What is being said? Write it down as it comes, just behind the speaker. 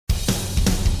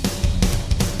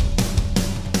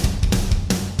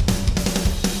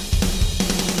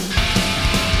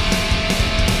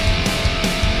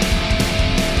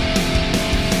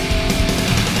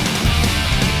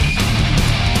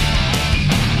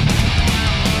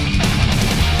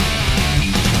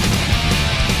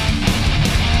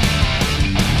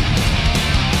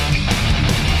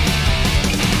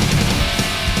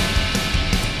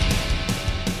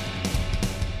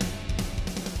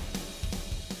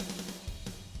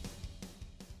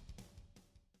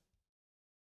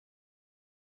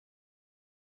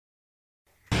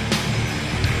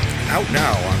Out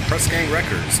now on Press Gang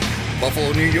Records,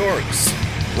 Buffalo, New York's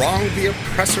Wrong the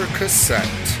Oppressor cassette.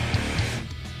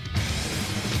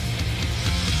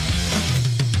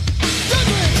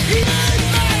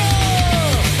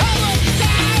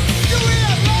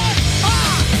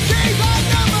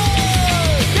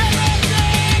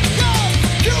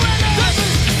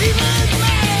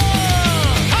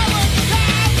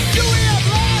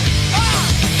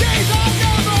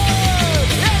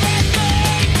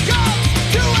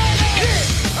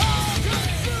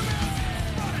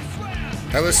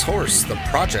 Hellas Horse, the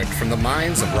project from the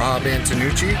minds of Rob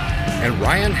Antonucci and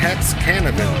Ryan Hetz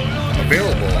Canavan,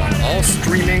 available on all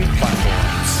streaming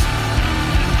platforms.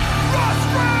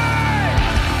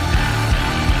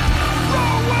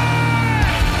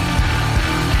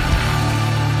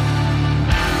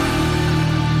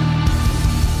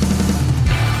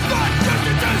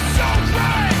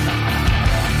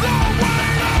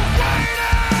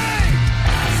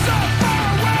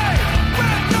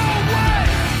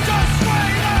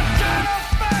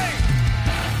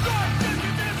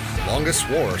 Longest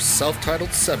War self-titled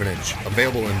 7-inch,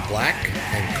 available in black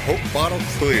and Coke bottle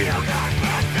clear.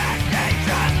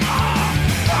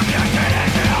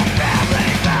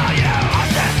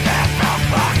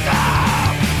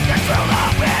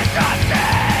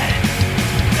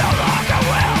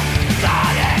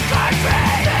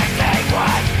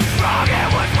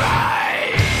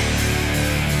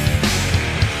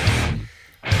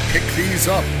 Pick these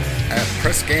up at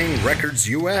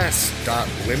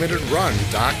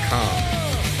PressGangRecordsUS.LimitedRun.com.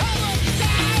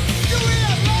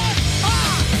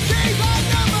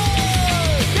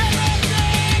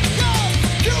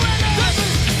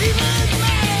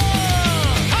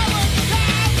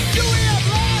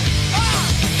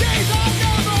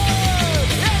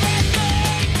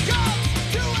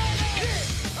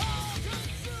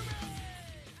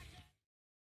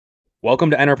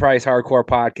 Welcome to Enterprise Hardcore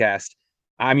Podcast.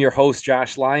 I'm your host,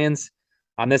 Josh Lyons.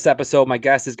 On this episode, my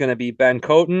guest is going to be Ben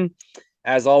Coten.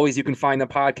 As always, you can find the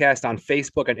podcast on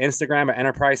Facebook and Instagram at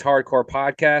Enterprise Hardcore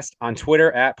Podcast, on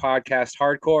Twitter at Podcast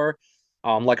Hardcore.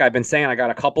 Like I've been saying, I got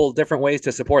a couple different ways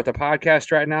to support the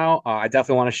podcast right now. I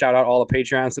definitely want to shout out all the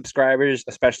Patreon subscribers,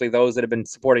 especially those that have been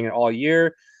supporting it all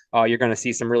year. You're going to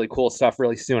see some really cool stuff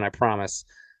really soon, I promise.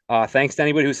 Thanks to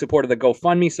anybody who supported the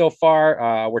GoFundMe so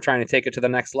far. We're trying to take it to the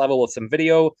next level with some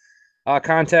video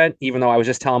content, even though I was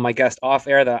just telling my guest off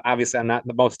air that obviously I'm not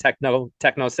the most techno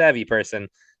savvy person,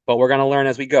 but we're going to learn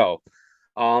as we go.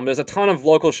 There's a ton of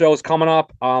local shows coming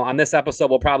up. On this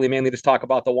episode, we'll probably mainly just talk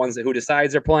about the ones that Who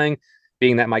Decides are playing,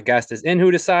 being that my guest is in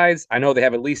Who Decides. I know they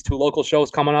have at least 2 local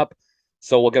shows coming up,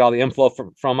 so we'll get all the info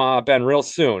from Ben real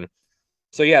soon.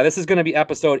 So yeah, this is going to be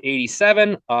episode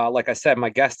 87. Like I said, my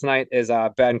guest tonight is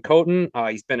Ben Coten.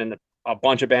 He's been in a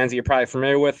bunch of bands that you're probably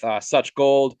familiar with, Such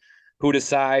Gold, Who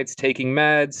Decides, Taking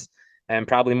Meds, and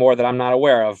probably more that I'm not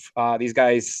aware of. These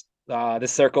guys,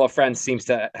 this circle of friends seems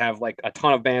to have like a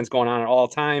ton of bands going on at all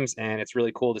times, and it's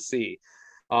really cool to see.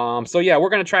 So yeah, we're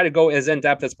going to try to go as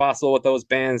in-depth as possible with those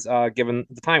bands, given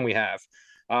the time we have.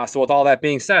 So with all that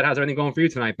being said, how's everything going for you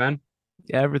tonight, Ben?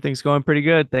 Yeah, everything's going pretty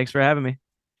good. Thanks for having me.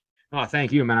 Oh,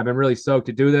 thank you, man. I've been really stoked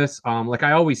to do this. Like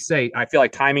I always say, I feel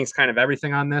like timing's kind of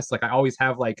everything on this. Like I always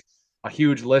have like a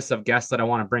huge list of guests that I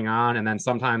want to bring on, and then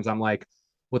sometimes I'm like,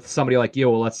 with somebody like you,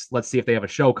 well, let's see if they have a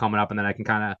show coming up, and then I can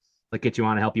kind of like get you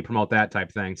on and help you promote that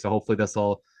type thing. So hopefully this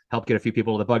will help get a few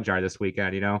people to the Bug Jar this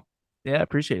weekend, you know? Yeah,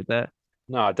 appreciate that.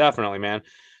 No, definitely, man.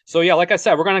 So yeah, like I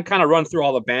said, we're gonna kind of run through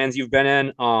all the bands you've been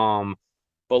in.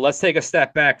 But let's take a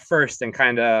step back first and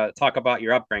kind of talk about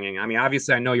your upbringing. I mean,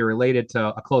 obviously, I know you're related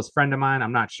to a close friend of mine.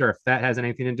 I'm not sure if that has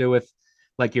anything to do with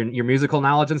like your musical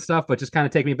knowledge and stuff, but just kind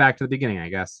of take me back to the beginning, I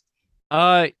guess.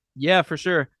 Yeah, for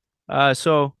sure.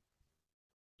 So,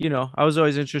 I was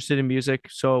always interested in music.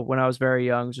 So when I was very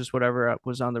young, just whatever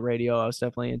was on the radio, I was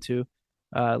definitely into.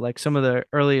 Like some of the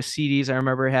earliest CDs I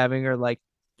remember having are like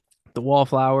the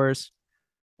Wallflowers,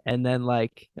 and then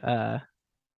like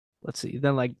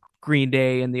like Green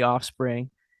Day and The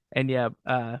Offspring. And yeah,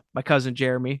 my cousin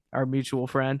Jeremy, our mutual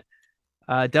friend,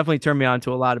 definitely turned me on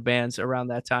to a lot of bands around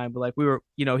that time. But like we were,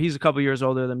 he's a couple years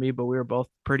older than me, but we were both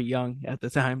pretty young at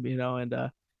the time,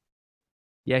 and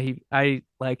yeah, he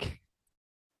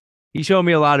showed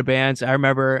me a lot of bands. I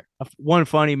remember one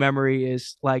funny memory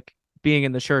is like being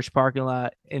in the church parking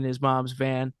lot in his mom's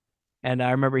van, and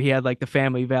I remember he had like the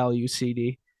Family Values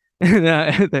CD and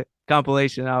the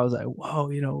compilation. I was like, whoa,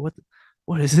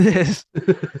 what is this?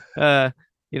 Yeah,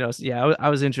 I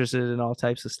was interested in all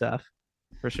types of stuff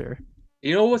for sure.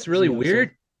 You know what's really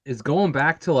weird is going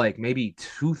back to like maybe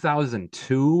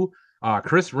 2002.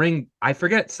 Chris Ring, I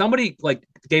forget, somebody like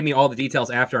gave me all the details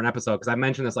after an episode because I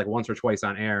mentioned this like once or twice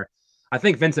on air. I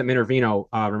think Vincent Minervino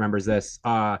remembers this.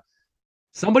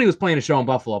 Somebody was playing a show in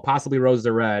Buffalo, possibly Roses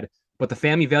Are Red, but the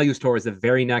Family Values tour was the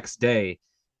very next day.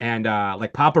 And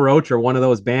like Papa Roach or one of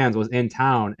those bands was in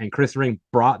town, and Chris Ring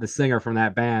brought the singer from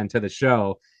that band to the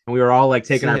show, and we were all like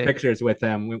taking our Sick. pictures with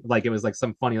them, like it was like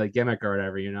some funny like gimmick or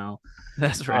whatever, you know.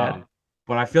 That's rad.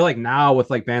 But I feel like now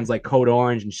with like bands like Code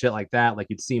Orange and shit like that, like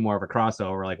you'd see more of a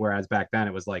crossover. Like whereas back then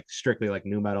it was like strictly like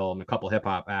nu metal and a couple hip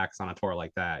hop acts on a tour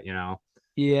like that, you know.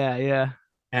 Yeah, yeah.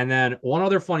 And then one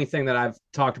other funny thing that I've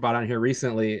talked about on here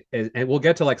recently is, and we'll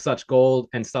get to like Such Gold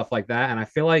and stuff like that. And I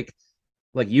feel like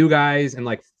you guys and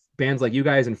like bands like you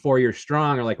guys and 4 Years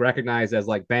Strong are like recognized as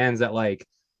like bands that like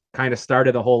kind of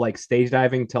started the whole like stage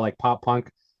diving to like pop punk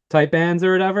type bands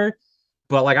or whatever.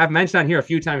 But like I've mentioned on here a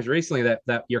few times recently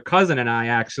that your cousin and I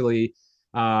actually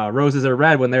Roses Are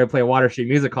Red, when they would play Water Street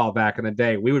Music Hall back in the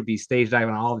day, we would be stage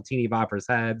diving on all the teeny boppers'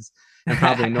 heads and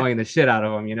probably annoying the shit out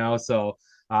of them, you know. So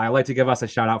I like to give us a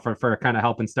shout out for kind of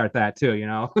helping start that too, you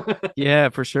know. Yeah,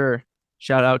 for sure.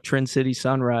 Shout out Trin City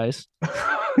Sunrise.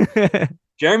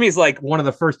 Jeremy's like one of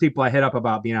the first people I hit up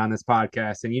about being on this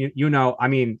podcast, and you know, I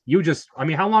mean,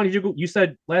 how long did you go? You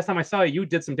said last time I saw you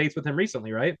did some dates with him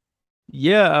recently, right?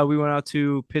 Yeah, we went out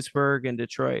to Pittsburgh and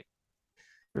Detroit.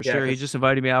 For Yeah, sure. He just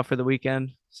invited me out for the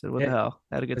weekend. Said, what the hell?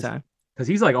 Had a good time. Because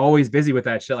he's like always busy with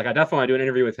that shit. Like I definitely want to do an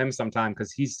interview with him sometime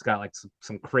because he's got like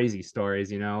some crazy stories,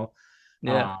 you know.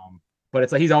 Yeah. But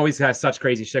it's like he's always has such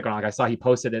crazy shit going on. Like I saw he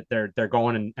posted it. They're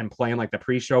going and playing like the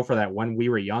pre-show for that When We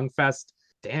Were Young fest.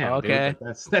 Damn, Okay.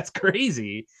 dude, that's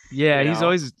crazy. Yeah, you he's know?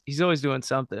 always doing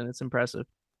something. It's impressive.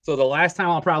 So the last time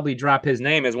I'll probably drop his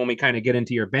name is when we kind of get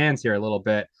into your bands here a little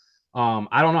bit.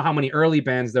 I don't know how many early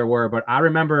bands there were, but I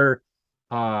remember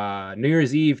New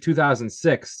Year's Eve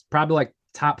 2006, probably like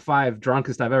top 5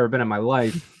 drunkest I've ever been in my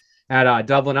life at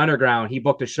Dublin Underground. He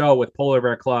booked a show with Polar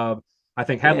Bear Club, I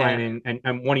think headlining,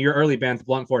 and one of your early bands,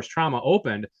 Blunt Force Trauma,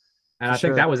 opened. And I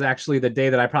think that was actually the day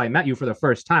that I probably met you for the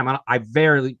first time. I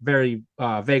very, very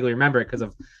vaguely remember it because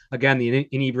of, again, the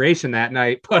inebriation that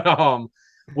night. But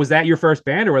was that your first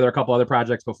band, or were there a couple other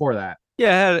projects before that?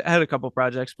 Yeah, I had a couple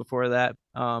projects before that.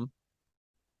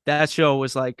 That show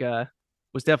was like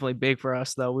was definitely big for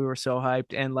us though. We were so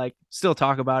hyped and like still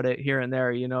talk about it here and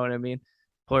there, you know what I mean?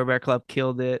 Polar Bear Club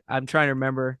killed it. I'm trying to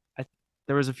remember.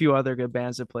 There was a few other good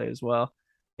bands that played as well.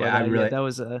 But, Yeah, that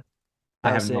was a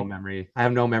I have no memory. I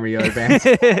have no memory of other bands.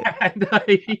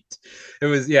 It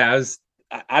was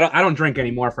I don't drink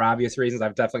anymore for obvious reasons.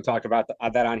 I've definitely talked about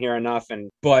that on here enough.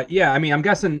 But yeah, I mean, I'm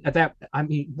guessing at that, I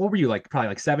mean, what were you like? Probably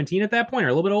like 17 at that point, or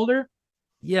a little bit older?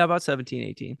 Yeah, about 17,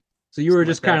 18. So you were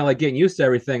just kind of like getting used to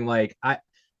everything. Like I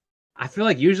feel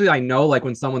like usually I know like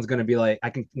when someone's gonna be like,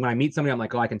 when I meet somebody, I'm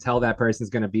like, oh, I can tell that person's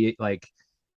gonna be like,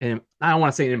 and I don't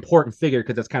want to say an important figure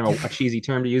because that's kind of a cheesy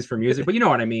term to use for music, but you know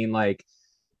what I mean. Like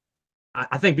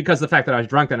I think because of the fact that I was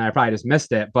drunk then I probably just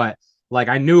missed it, but like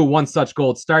I knew once Such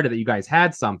Gold started that you guys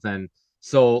had something.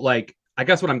 So like I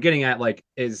guess what I'm getting at like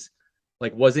is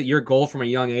like, was it your goal from a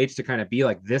young age to kind of be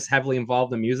like this heavily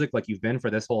involved in music like you've been for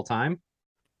this whole time?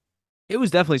 It was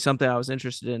definitely something I was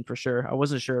interested in for sure. I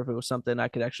wasn't sure if it was something I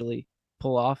could actually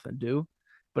pull off and do,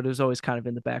 but it was always kind of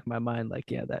in the back of my mind,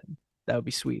 like, yeah, that would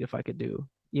be sweet if I could do,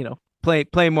 you know,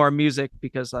 play more music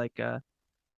because like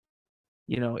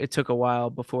you know, it took a while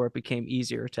before it became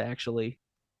easier to actually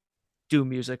do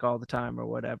music all the time or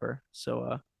whatever.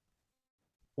 So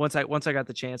once I got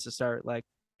the chance to start like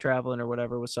traveling or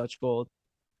whatever with Such Gold,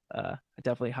 I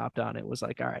definitely hopped on it. Was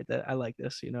like, all right, I like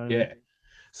this, you know what I mean?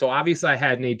 So obviously I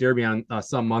had Nate Derby on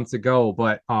some months ago,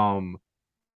 but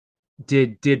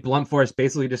did Blunt Force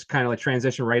basically just kind of like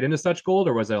transition right into Such Gold,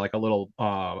 or was there like a little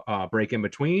break in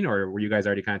between, or were you guys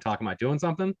already kind of talking about doing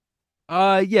something?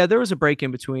 Yeah, there was a break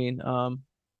in between.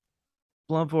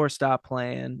 Blunt Force stopped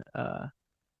playing.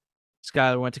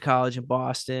 Skylar went to college in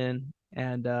Boston,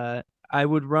 and I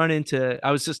would run into.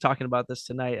 I was just talking about this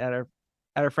tonight at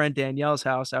our friend Danielle's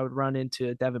house. I would run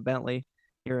into Devin Bentley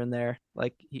here and there,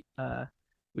 like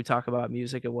we talk about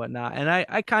music and whatnot. And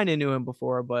I kind of knew him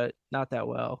before, but not that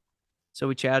well. So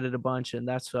we chatted a bunch, and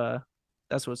that's what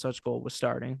Such Gold was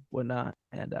starting, whatnot.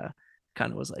 And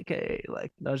kind of was like, hey,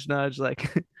 like nudge nudge,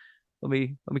 like let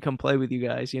me come play with you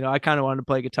guys. You know, I kind of wanted to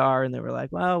play guitar, and they were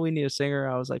like, well, we need a singer.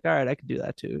 I was like, all right, I could do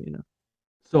that too, you know.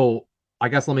 So I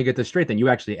guess let me get this straight. Then you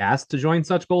actually asked to join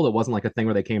Such Gold. It wasn't like a thing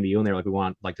where they came to you and they were like, we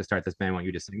want like to start this band. Want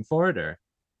you to sing for it, or?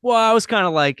 Well, I was kind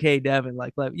of like, hey, Devin,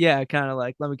 like, kind of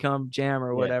like, let me come jam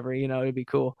or whatever, you know, it'd be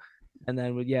cool. And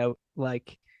then,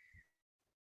 like,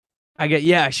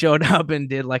 I showed up and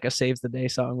did like a Saves the Day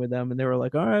song with them, and they were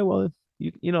like, all right, well,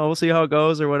 you know, we'll see how it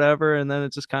goes or whatever. And then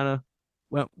it just kind of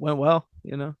went well,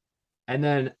 you know. And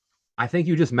then I think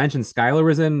you just mentioned Skylar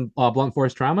was in Blunt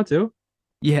Force Trauma too.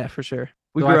 Yeah, for sure.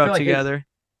 We So I grew feel up like together.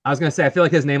 I was gonna say I feel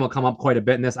like his name will come up quite a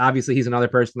bit in this. Obviously, he's another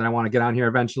person that I want to get on here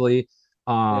eventually.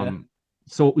 Yeah.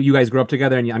 So you guys grew up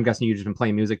together, and I'm guessing you've just been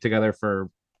playing music together for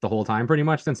the whole time, pretty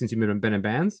much, since you've been in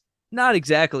bands. Not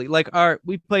exactly. Like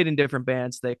we played in different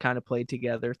bands that kind of played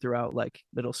together throughout like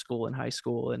middle school and high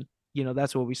school, and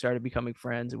that's where we started becoming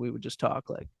friends, and we would just talk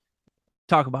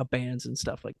about bands and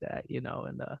stuff like that,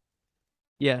 and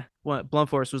yeah, Blunt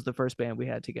Force was the first band we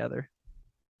had together.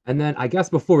 And then I guess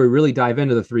before we really dive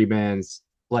into the three bands,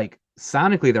 like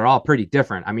sonically, they're all pretty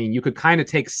different. I mean, you could kind of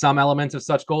take some elements of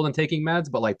Such Gold and Taking Meds,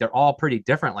 but like they're all pretty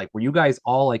different. Like, were you guys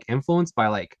all like influenced by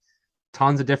like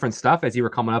tons of different stuff as you were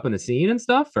coming up in the scene and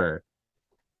stuff? Or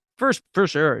First, for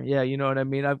sure, yeah, you know what I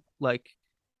mean. I've like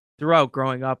throughout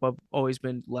growing up, I've always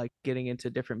been like getting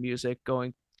into different music,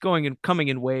 going and coming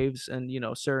in waves, and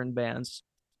certain bands,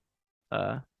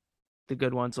 uh, the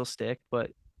good ones will stick,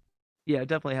 but yeah, I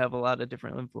definitely have a lot of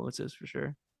different influences for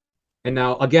sure. and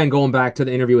now again, going back to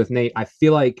the interview with Nate, I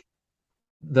feel like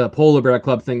the Polar Bear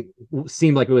Club thing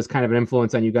seemed like it was kind of an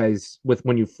influence on you guys with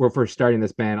when you were first starting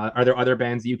this band. Are there other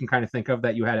bands that you can kind of think of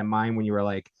that you had in mind when you were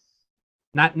like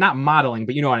not modeling,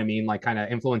 but you know what I mean, like kind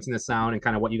of influencing the sound and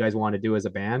kind of what you guys want to do as a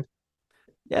band?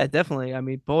 Yeah, definitely. I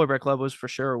mean, Polar Bear Club was for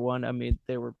sure one. I mean,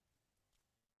 they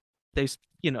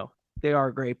you know they are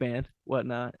a great band,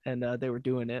 whatnot, and they were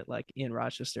doing it like in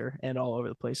Rochester and all over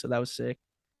the place, so that was sick.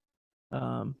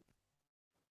 Um,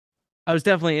 I was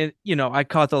definitely I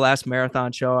caught the last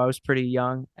marathon show. I was pretty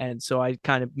young, and so I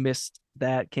kind of missed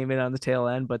that. Came in on the tail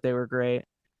end, but they were great.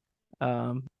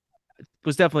 Um,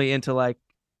 was definitely into like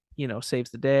Saves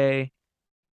the Day,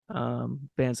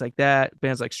 bands like that,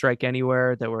 bands like Strike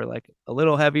Anywhere that were like a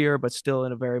little heavier but still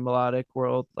in a very melodic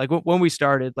world. Like when we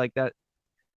started, like that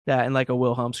and like a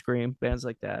Wilhelm Scream, bands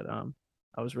like that.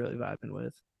 I was really vibing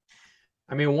with.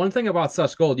 I mean, one thing about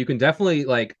Such Gold, you can definitely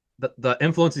like the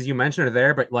influences you mentioned are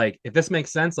there, but like if this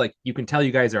makes sense, like you can tell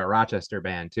you guys are a Rochester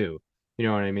band too. You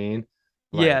know what I mean?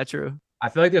 Like Yeah, true. I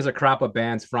feel like there's a crop of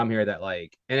bands from here that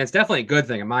like, and it's definitely a good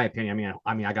thing in my opinion.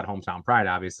 I got hometown pride,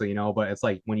 obviously, but it's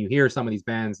like when you hear some of these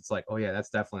bands, it's like, oh yeah, that's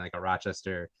definitely like a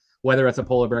Rochester, whether it's a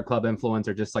Polar Bear Club influence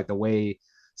or just like the way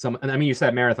some. And I mean, you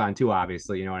said Marathon too,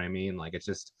 obviously. You know what I mean? Like it's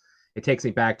just it takes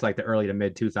me back to like the early to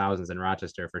mid 2000s in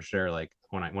Rochester for sure. Like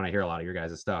when I hear a lot of your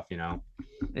guys' stuff. Yeah,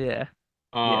 yeah.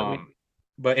 We Um,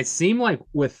 but it seemed like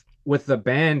with the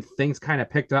band, things kind of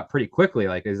picked up pretty quickly.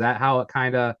 Like, is that how it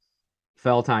kind of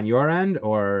felt on your end,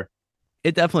 or?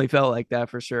 It definitely felt like that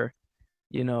for sure.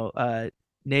 You know,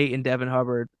 Nate and Devin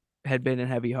Hubbard had been in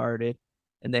Heavy Hearted,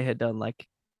 and they had done like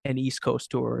an East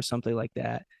Coast tour or something like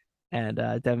that. And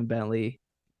Devin Bentley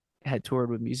had toured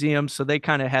with museums, so they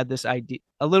kind of had this idea,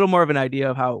 a little more of an idea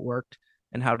of how it worked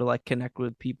and how to like connect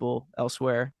with people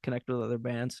elsewhere, connect with other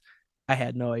bands. I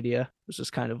had no idea. It was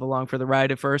just kind of along for the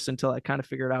ride at first until I kind of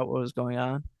figured out what was going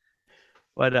on.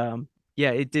 But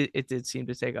yeah, it did seem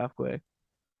to take off quick.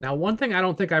 Now, one thing I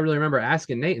don't think I really remember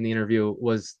asking Nate in the interview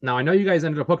was, now I know you guys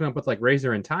ended up hooking up with like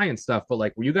Razor and Tie and stuff, but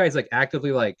like were you guys like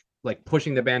actively like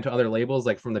pushing the band to other labels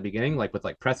like from the beginning, like with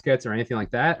like press kits or anything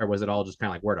like that, or was it all just kind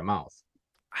of like word of mouth?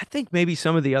 I think maybe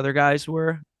some of the other guys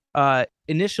were.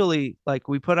 Initially, like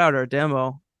we put out our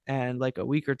demo, and like a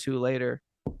week or two later,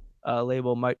 a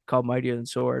label called Mightier Than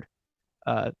Sword,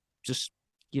 uh, just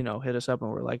hit us up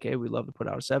and we're like, hey, we'd love to put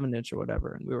out a 7-inch or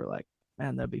whatever, and we were like,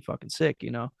 man, that'd be fucking sick.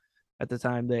 At the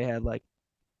time, they had like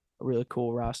a really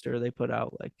cool roster. They put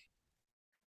out like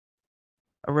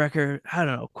a record, I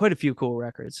don't know, quite a few cool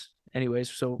records.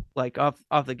 Anyways, so like off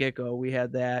the get go, we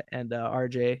had that, and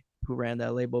RJ, who ran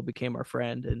that label, became our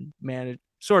friend and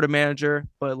manager,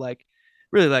 but like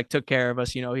really like took care of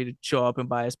us. He'd show up and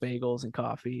buy us bagels and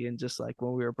coffee, and just like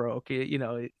when we were broke, he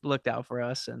looked out for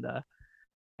us. And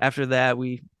after that,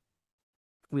 we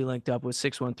linked up with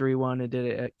 6131 and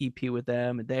did an EP with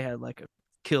them, and they had like a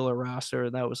killer roster,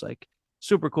 and that was like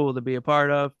super cool to be a part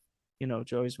of.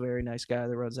 Joey's a very nice guy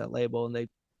that runs that label, and they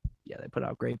put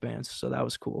out great bands, so that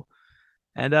was cool.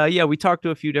 And yeah, we talked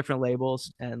to a few different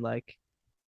labels, and like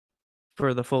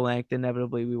for the full length,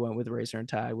 inevitably we went with Razor and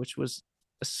Tie, which was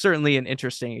certainly an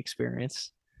interesting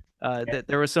experience. That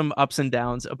there were some ups and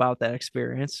downs about that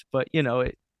experience, but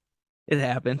it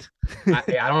happened. I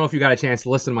don't know if you got a chance to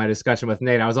listen to my discussion with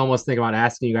Nate. I was almost thinking about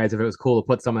asking you guys if it was cool to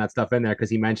put some of that stuff in there because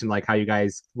he mentioned like how you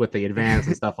guys with the advance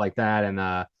and stuff like that. And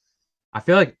I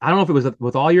feel like I don't know if it was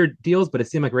with all your deals, but it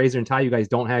seemed like Razor and Tie, you guys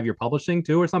don't have your publishing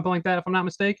too or something like that, if I'm not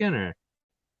mistaken. Or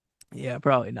Yeah,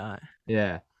 probably not.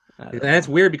 yeah. And it's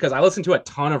weird because I listen to a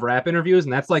ton of rap interviews,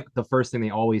 and that's like the first thing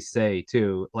they always say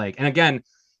too. Like, and again,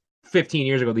 15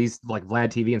 years ago, these like Vlad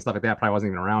TV and stuff like that probably wasn't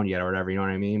even around yet or whatever, you know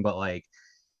what I mean? But like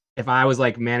if I was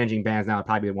like managing bands now, it'd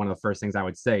probably be one of the first things I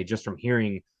would say just from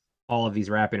hearing all of these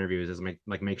rap interviews is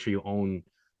make sure you own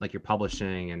like your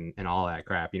publishing and all that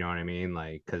crap, you know what I mean?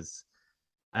 Like because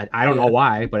I don't know Yeah.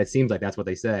 why, but it seems like that's what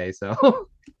they say. So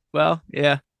Well,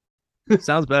 yeah.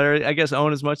 Sounds better. I guess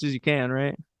own as much as you can,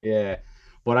 right? yeah.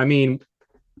 But I mean,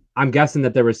 I'm guessing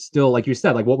that there was still, like you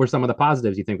said, like what were some of the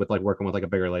positives you think with like working with like a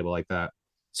bigger label like that?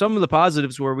 Some of the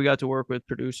positives were we got to work with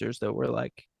producers that were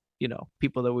like,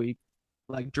 people that we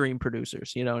like dream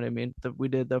producers, you know what I mean? We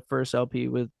did the first LP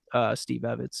with Steve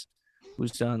Evans,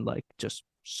 who's done like just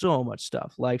so much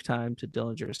stuff. Lifetime to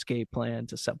Dillinger Escape Plan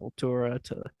to Sepultura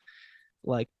to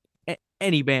like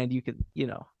any band you could,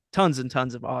 tons and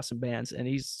tons of awesome bands. And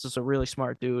he's just a really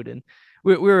smart dude. And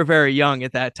we were very young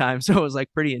at that time, so it was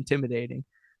like pretty intimidating.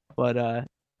 But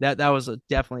that was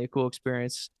definitely a cool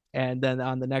experience. And then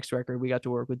on the next record, we got to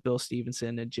work with Bill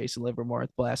Stevenson and Jason Livermore at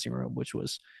the Blasting Room, which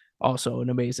was also an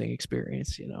amazing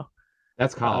experience.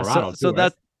 That's Colorado so too,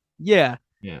 right? that yeah,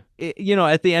 Yeah.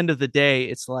 at the end of the day,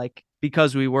 it's like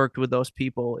because we worked with those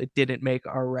people, it didn't make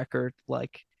our record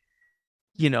like,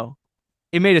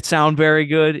 it made it sound very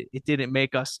good. It didn't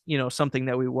make us, something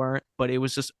that we weren't, but it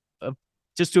was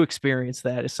just to experience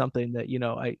that is something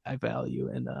that, I value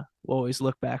and will always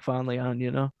look back fondly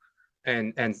on.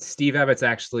 And Steve Evans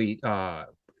actually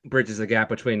bridges the gap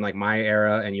between like my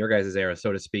era and your guys' era,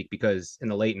 so to speak, because in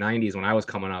the late 90s when I was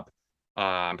coming up,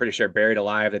 I'm pretty sure Buried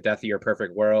Alive, The Death of Your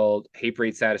Perfect World, Hate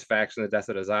Breed Satisfaction, The Death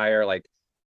of Desire, like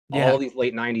all Yeah. these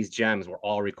late 90s gems were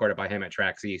all recorded by him at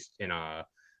Trax East in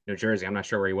New Jersey. I'm not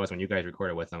sure where he was when you guys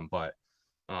recorded with him, but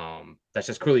that's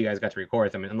just cool you guys got to record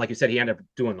with him. And like you said, he ended up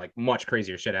doing like much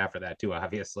crazier shit after that too,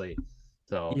 obviously.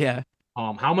 So Yeah.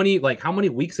 how many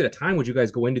weeks at a time would you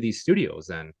guys go into these studios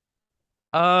then?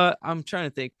 I'm trying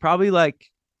to think. Probably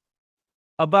like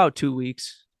about 2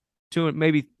 weeks, two,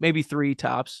 maybe three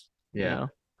tops, Yeah. Yeah,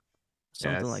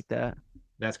 something like that.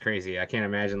 that's crazy. I can't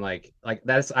imagine like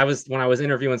that's I was when I was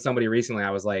interviewing somebody recently,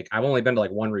 I was like, I've only been to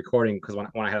like one recording because when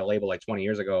I had a label like 20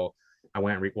 years ago, I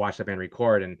went and watched the band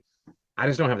record and I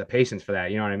just don't have the patience for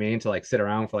that. You know what I mean? To like sit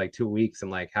around for like 2 weeks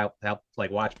and like help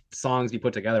like watch songs you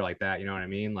put together like that. You know what I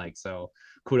mean? Like so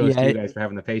kudos Yeah, to you guys for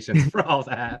having the patience for all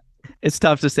that. it's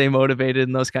tough to stay motivated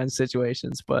in those kinds of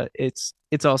situations, but it's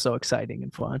also exciting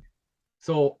and fun.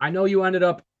 So I know you ended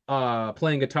up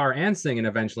playing guitar and singing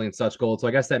eventually in Such Gold. So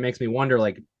I guess that makes me wonder,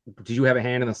 like, did you have a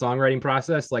hand in the songwriting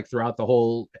process, like throughout the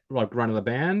whole like run of the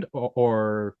band,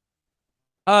 or...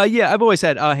 Yeah, I've always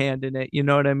had a hand in it. You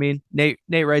know what I mean? Nate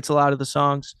writes a lot of the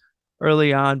songs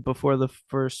early on before the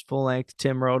first full length.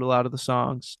 Tim wrote a lot of the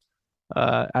songs.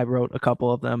 I wrote a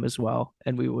couple of them as well,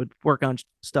 and we would work on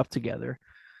stuff together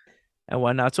and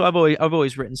whatnot. So I've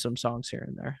always written some songs here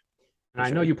and there. And I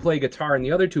know Sure. you play guitar in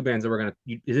the other two bands that we're gonna.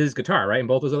 It is guitar, right? In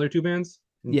both those other two bands,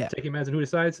 Yeah. Taking Meds and Who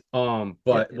Decides. Yep.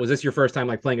 But was this your first time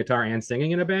like playing guitar and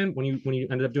singing in a band when you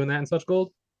ended up doing that in Such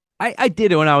Gold? I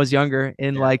did it when I was younger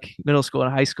in Yeah, like middle school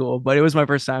and high school, but it was my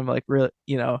first time like really,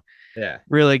 yeah,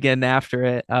 really getting after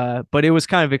it. But it was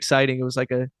kind of exciting. It was like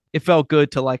it felt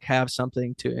good to like have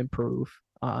something to improve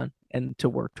on and to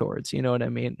work towards, you know what I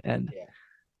mean? And yeah.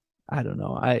 I don't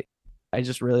know. I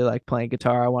just really like playing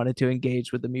guitar. I wanted to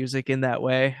engage with the music in that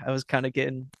way. It was kind of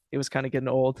getting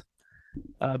old,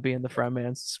 being the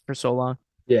frontman for so long.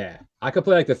 Yeah, I could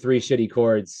play like the three shitty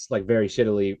chords like very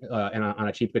shittily and on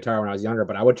a cheap guitar when I was younger,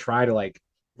 but I would try to like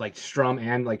strum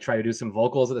and like try to do some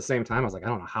vocals at the same time. I was like, I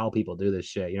don't know how people do this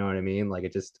shit. You know what I mean? Like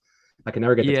it just I can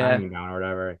never get the Yeah. timing down or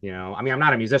whatever. You know, I mean, I'm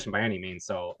not a musician by any means,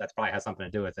 so that's probably has something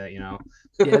to do with it. You know.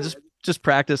 Yeah. Just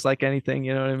practice like anything.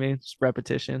 You know what I mean? Just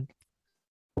repetition.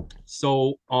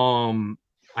 So,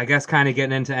 I guess kind of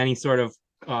getting into any sort of,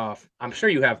 I'm sure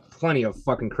you have plenty of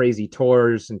fucking crazy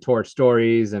tours and tour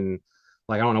stories, and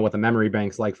like I don't know what the memory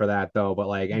bank's like for that though, but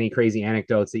like any crazy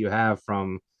anecdotes that you have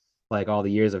from like all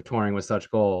the years of touring with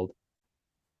Such Gold.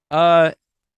 Uh,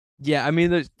 yeah. I mean,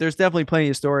 there's definitely plenty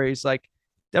of stories. Like,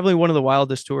 definitely one of the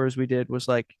wildest tours we did was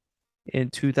like in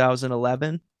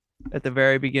 2011 at the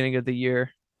very beginning of the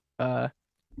year. Uh,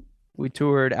 we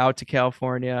toured out to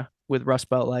California with Rust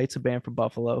Belt Lights, a band from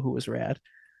Buffalo who was rad.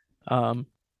 Um,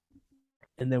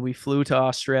 and then we flew to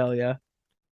Australia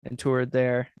and toured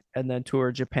there, and then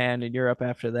toured Japan and Europe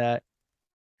after that.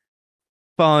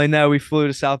 Following that, we flew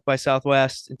to South by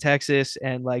Southwest in Texas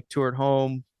and like toured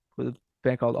home with a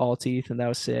band called All Teeth, and that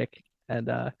was sick. And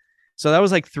so that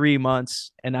was like 3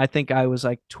 months, and I think I was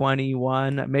like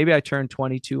 21, maybe I turned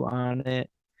 22 on it,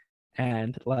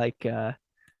 and like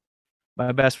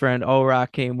my best friend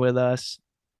O-Rock came with us,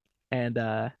 and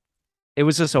it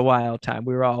was just a wild time.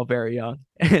 We were all very young,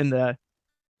 and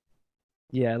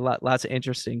Yeah, lots of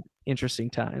interesting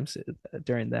times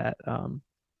during that.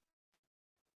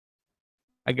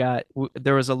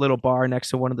 There was a little bar next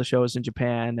to one of the shows in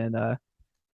Japan, and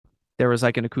there was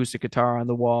like an acoustic guitar on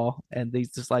the wall, and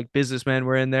these just like businessmen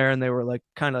were in there, and they were like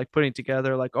kind of like putting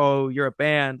together like, oh, you're a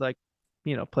band, like,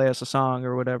 play us a song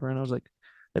or whatever. And I was like,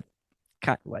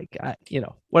 kind of like,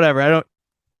 whatever. I don't,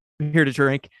 I'm here to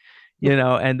drink,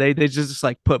 and they just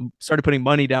like started putting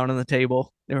money down on the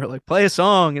table. They were like, play a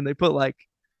song, and they put like,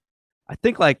 I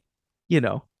think like, you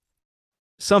know,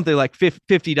 something like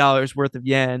 $50 worth of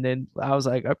yen, and I was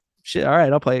like, oh, shit, all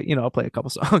right, I'll play a couple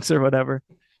songs or whatever.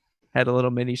 Had a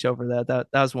little mini show for that.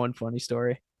 That was one funny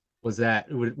story. Was that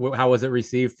how was it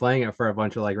received playing it for a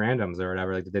bunch of like randoms or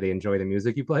whatever? Like, did they enjoy the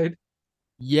music you played?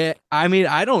 Yeah, I mean,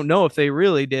 I don't know if they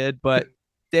really did, but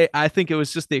I think it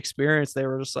was just the experience. They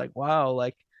were just like, wow,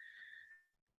 like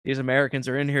these Americans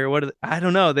are in here. I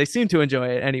don't know. They seem to enjoy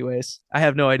it anyways. I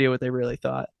have no idea what they really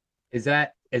thought. Is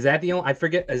that the only I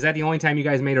forget? Is that the only time you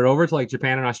guys made it over to like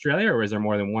Japan and Australia, or is there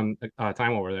more than one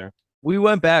time over there? We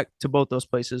went back to both those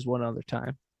places one other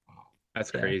time. That's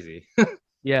Yeah. crazy.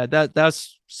 Yeah,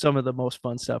 that's some of the most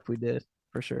fun stuff we did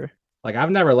for sure. Like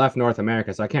I've never left North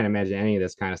America, so I can't imagine any of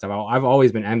this kind of stuff. I've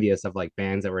always been envious of like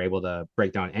bands that were able to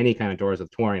break down any kind of doors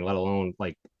with touring, let alone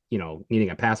like needing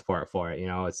a passport for it.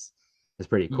 It's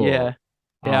pretty Yeah. cool. Yeah,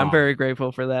 I'm Um, very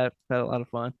grateful for that. Had a lot of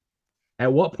fun.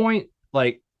 at what point,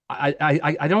 like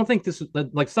I don't think this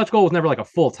like Such Goal was never like a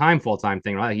full time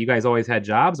thing, right? Like, you guys always had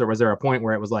jobs, or was there a point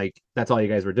where it was like that's all you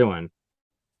guys were doing?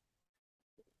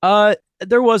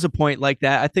 There was a point like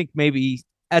that. I think maybe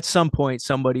at some point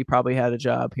somebody probably had a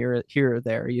job here or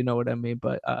there, you know what I mean?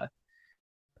 But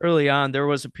early on there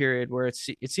was a period where it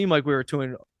seemed like we were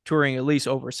touring at least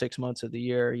over 6 months of the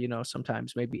year,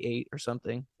 sometimes maybe 8 or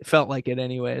something. It felt like it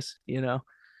anyways. Uh,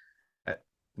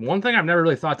 One thing I've never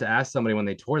really thought to ask somebody when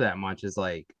they tour that much is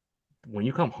like, when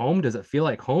you come home, does it feel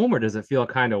like home, or does it feel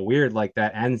kind of weird, like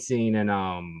that end scene in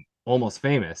Almost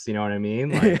Famous? You know what I mean?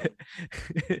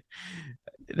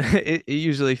 Like, it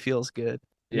usually feels good,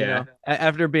 yeah,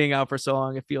 after being out for so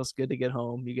long. It feels good to get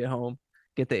home. You get home,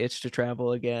 get the itch to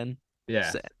travel again. yeah,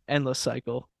 It's an endless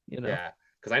cycle. yeah.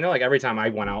 Because I know like every time I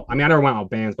went out, I mean, I never went out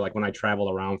with bands, but like when I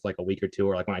traveled around for like a week or two,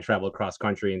 or like when I traveled across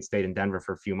country and stayed in Denver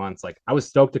for a few months, like I was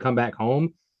stoked to come back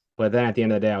home. But then at the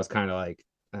end of the day, I was kind of like,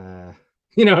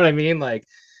 you know what I mean? Like,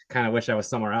 kind of wish I was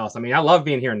somewhere else. I mean, I love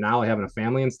being here now, like having a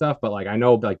family and stuff, but like I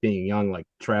know like being young, like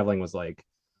traveling was like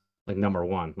number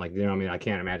one. Like, you know what I mean? I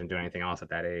can't imagine doing anything else at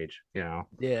that age. Yeah.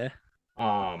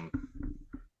 Um,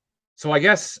 so I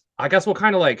guess we'll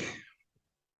kind of like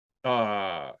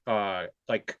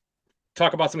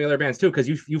talk about some of the other bands too, because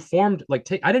you formed like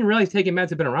I didn't realize Taking Meds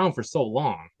had been around for so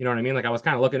long. You know what I mean? Like I was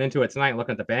kind of looking into it tonight,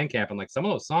 looking at the Bandcamp, and like some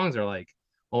of those songs are like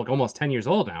almost 10 years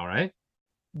old now, right?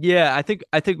 Yeah, I think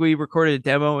we recorded a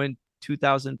demo in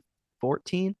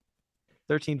 2014,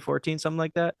 13, 14, something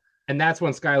like that. And that's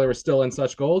when Skylar was still in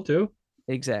Such Gold too.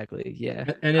 Exactly. Yeah.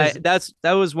 And I is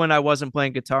that was when I wasn't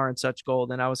playing guitar in Such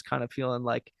Gold, and I was kind of feeling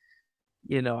like,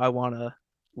 I want to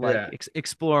like Yeah,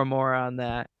 explore more on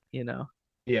that.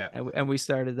 yeah. And we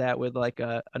started that with like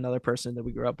another person that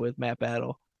we grew up with, Matt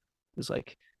Battle, who's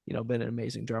like, been an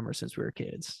amazing drummer since we were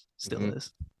kids, still Mhm.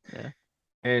 is. Yeah.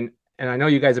 And I know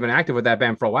you guys have been active with that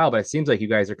band for a while, but it seems like you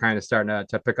guys are kind of starting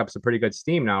to pick up some pretty good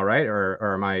steam now, right?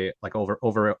 Or am I like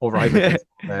overhyping things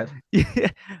a little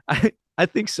bit? Yeah, I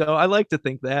think so. I like to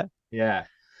think that. Yeah.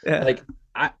 Yeah. Like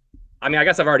I I mean, I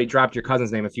guess I've already dropped your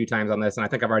cousin's name a few times on this, and I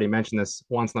think I've already mentioned this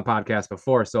once on the podcast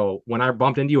before. So when I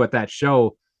bumped into you at that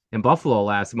show in Buffalo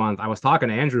last month, I was talking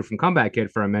to Andrew from Comeback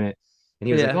Kid for a minute, and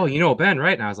he was like, Yeah. "Oh, you know Ben,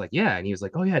 right?" And I was like, "Yeah," and he was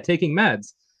like, "Oh yeah, Taking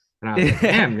Meds." And I was like,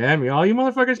 Yeah. "Damn, man, all you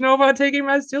motherfuckers know about Taking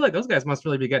Meds too? Like those guys must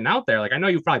really be getting out there." Like I know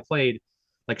you've probably played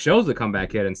like shows with Comeback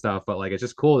Kid and stuff, but like it's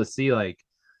just cool to see like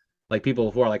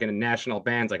people who are like in national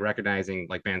bands like recognizing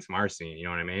like bands from our scene. You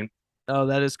know what I mean? Oh,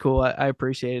 that is cool. I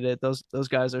appreciate it. Those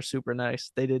guys are super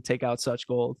nice. They did take out Such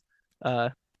Gold uh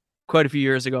quite a few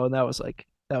years ago, and that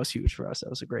was huge for us. That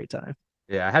was a great time.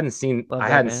 Yeah, I hadn't seen Love I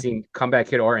that hadn't man. seen Comeback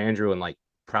Kid or Andrew in like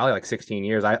probably like 16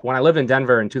 years. When I lived in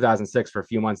Denver in 2006 for a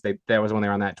few months, that was when they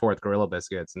were on that tour with Gorilla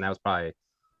Biscuits, and that was probably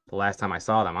the last time I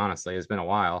saw them. Honestly, it's been a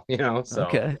while, So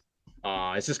Okay.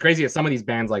 it's just crazy that some of these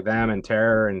bands like them and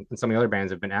Terror and some of the other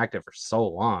bands have been active for so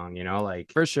long.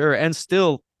 Like For sure. And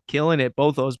still killing it,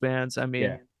 both those bands. I yeah,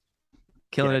 mean,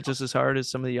 killing yeah, it just as hard as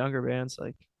some of the younger bands.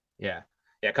 Like, yeah.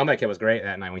 Yeah, Comeback Kid was great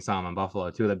that night. We saw them in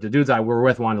Buffalo too. The dudes I were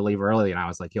with wanted to leave early, and I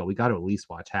was like, "Yo, we got to at least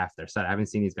watch half their set. I haven't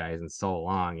seen these guys in so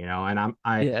long, And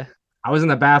I yeah. I was in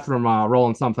the bathroom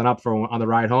rolling something up for on the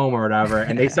ride home or whatever,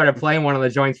 and they started playing one of the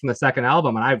joints from the second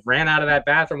album, and I ran out of that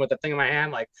bathroom with the thing in my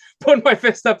hand, like putting my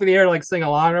fist up in the air, like sing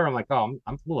along. I'm like, oh,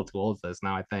 I'm a little too old for this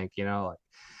now, I think, like.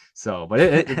 So, but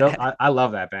I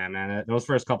love that band, man. Those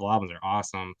first couple albums are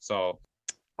awesome. So,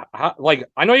 like,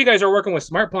 I know you guys are working with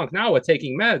Smart Punk now with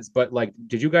Taking Meds, but like,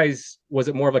 was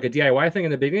it more of like a DIY thing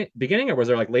in the beginning, or was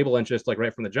there like label interest like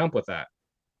right from the jump with that?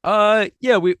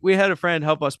 Yeah, we had a friend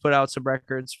help us put out some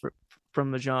records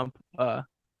from the jump.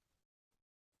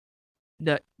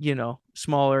 That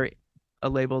smaller a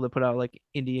label that put out like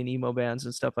Indian emo bands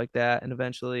and stuff like that, and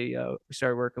eventually we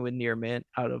started working with Near Mint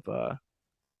out of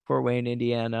Fort Wayne,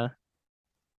 Indiana,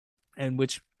 and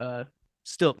which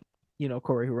still,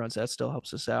 Corey, who runs that, still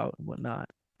helps us out and whatnot.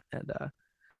 And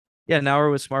yeah, now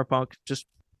we're with Smart Punk, just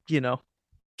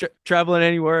traveling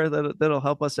anywhere that'll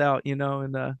help us out,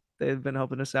 and they've been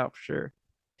helping us out for sure.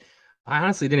 I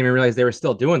honestly didn't even realize they were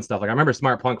still doing stuff. Like I remember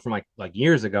Smart Punk from like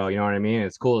years ago. You know what I mean?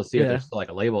 It's cool to see that there's still like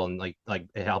a label and like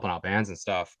helping out bands and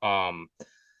stuff.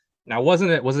 Now was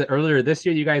it earlier this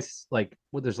year? You guys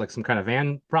there's like some kind of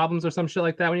van problems or some shit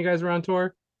like that when you guys were on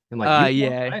tour? And like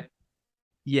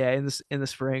yeah, in the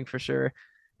spring for sure.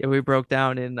 Yeah, we broke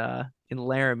down in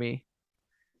Laramie,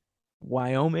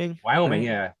 Wyoming.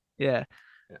 Yeah. Yeah.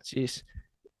 Jeez,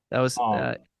 that was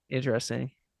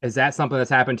interesting. Is that something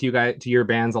that's happened to you guys, to your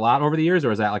bands a lot over the years,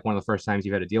 or is that like one of the first times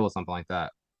you've had to deal with something like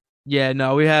that? Yeah,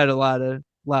 no, we had a lot of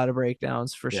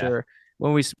breakdowns for sure.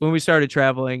 When we started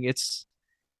traveling,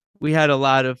 we had a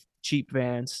lot of cheap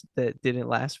vans that didn't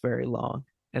last very long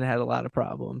and had a lot of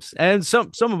problems. And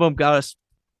some of them got us,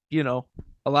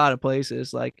 a lot of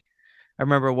places. Like I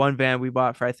remember one van we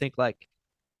bought for I think like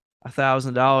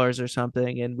 $1,000 or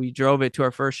something, and we drove it to our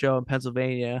first show in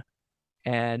Pennsylvania.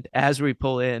 And as we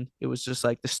pull in, it was just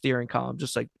like the steering column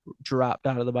just like dropped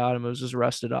out of the bottom. It was just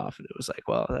rusted off. And it was like,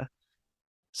 well,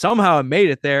 somehow I made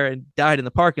it there and died in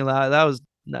the parking lot. That was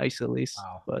nice at least.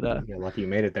 Wow. But you're lucky you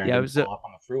made it there. Yeah, and didn't fall off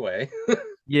on the freeway.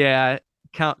 Yeah,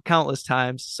 countless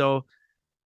times. So,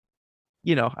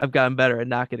 I've gotten better at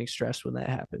not getting stressed when that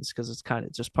happens because it's kind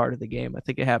of just part of the game. I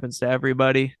think it happens to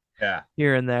everybody. Yeah.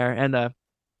 Here and there. And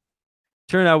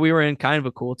turned out we were in kind of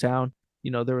a cool town.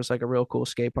 There was like a real cool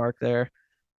skate park there,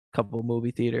 a couple of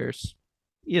movie theaters,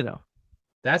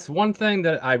 That's one thing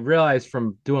that I realized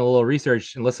from doing a little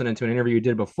research and listening to an interview you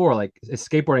did before. Like,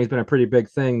 skateboarding has been a pretty big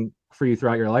thing for you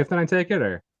throughout your life, then I take it,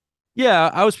 or? Yeah,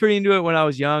 I was pretty into it when I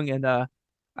was young, and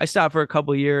I stopped for a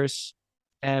couple of years.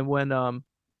 And when I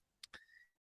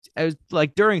was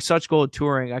like during Such Gold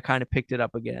touring, I kind of picked it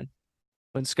up again.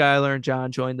 When Skylar and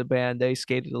John joined the band, they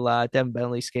skated a lot. Devin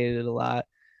Bentley skated a lot.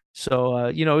 So,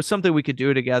 it's something we could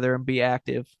do together and be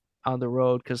active on the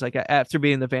road. Cause like after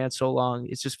being in the van so long,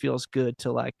 it just feels good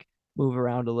to like move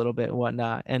around a little bit and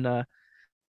whatnot. And, now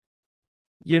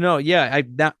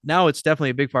it's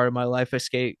definitely a big part of my life. I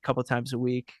skate a couple times a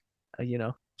week,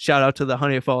 shout out to the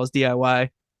Honey Falls DIY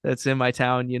that's in my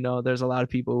town. There's a lot of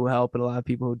people who help and a lot of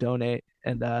people who donate,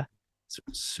 and, it's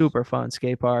super fun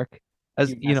skate park.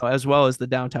 As well as the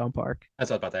downtown park. That's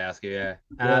what I was about to ask you. Yeah.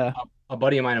 And a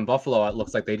buddy of mine in Buffalo, it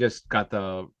looks like they just got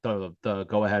the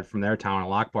go ahead from their town in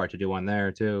Lockport to do one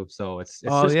there too. So it's just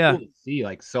cool to see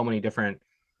like so many different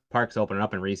parks opening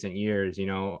up in recent years.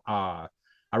 I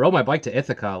rode my bike to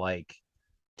Ithaca like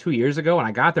 2 years ago, and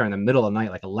I got there in the middle of the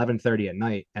night, like 11:30 at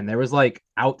night, and there was like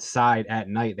outside at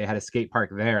night. They had a skate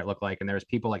park there. It looked like, and there was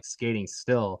people like skating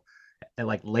still, at,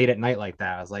 like late at night like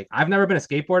that. I was like, I've never been a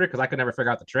skateboarder because I could never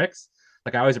figure out the tricks.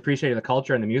 Like I always appreciated the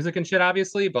culture and the music and shit,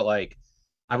 obviously, but like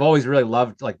I've always really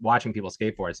loved like watching people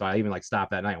skateboard. So I even like stopped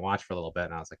that night and watched for a little bit,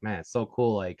 and I was like, man, it's so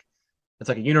cool. Like it's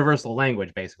like a universal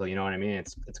language, basically. You know what I mean?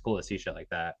 It's cool to see shit like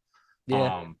that.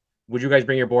 Yeah. Would you guys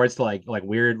bring your boards to like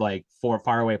weird like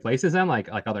far away places then, like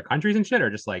other countries and shit, or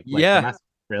just like yeah,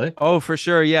 really? Oh, for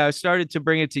sure. Yeah, I started to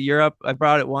bring it to Europe. I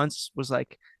brought it once. Was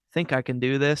like, think I can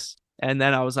do this, and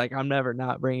then I was like, I'm never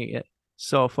not bringing it.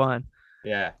 So fun.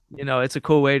 Yeah. It's a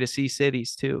cool way to see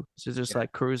cities too. So just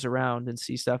like cruise around and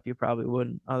see stuff you probably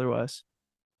wouldn't otherwise.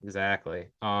 Exactly.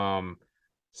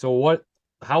 So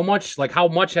how much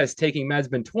has Taking Meds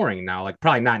been touring now? Like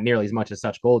probably not nearly as much as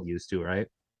Such Gold used to, right?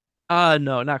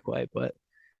 No, not quite, but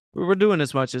we're doing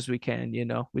as much as we can.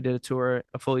 We did a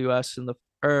full US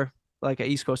like an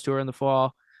East Coast tour in the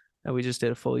fall, and we just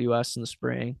did a full US in the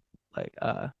spring. Like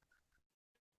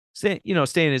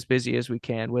staying as busy as we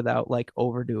can without like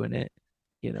overdoing it.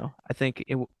 I think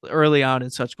early on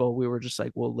in Such Gold, we were just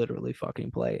like, we'll literally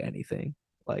fucking play anything,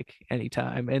 like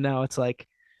anytime. And now it's like,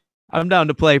 I'm down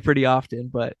to play pretty often,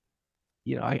 but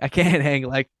I can't hang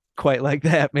like quite like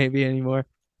that maybe anymore.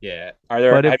 Yeah.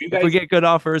 But if we get good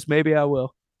offers, maybe I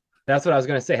will. That's what I was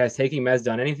gonna say. Has Taking Meds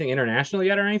done anything international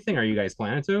yet or anything? Are you guys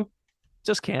planning to?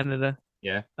 Just Canada.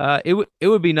 Yeah. It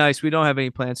would be nice. We don't have any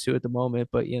plans to at the moment,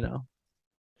 but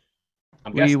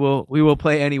I'm we guessing will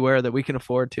play anywhere that we can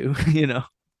afford to.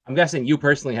 I'm guessing you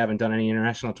personally haven't done any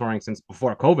international touring since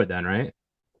before COVID then, right?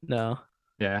 No,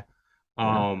 Yeah. no.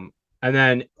 Um, and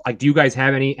then like do you guys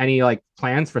have any like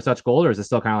plans for such gold, or is it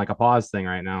still kind of like a pause thing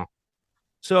right now?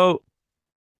 So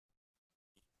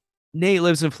Nate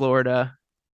lives in Florida,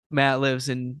 Matt lives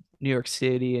in New York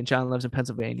City, and John lives in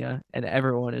Pennsylvania, and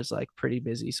everyone is like pretty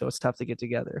busy, so it's tough to get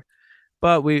together.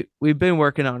 But we've been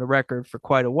working on a record for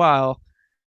quite a while.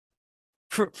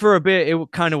 For a bit,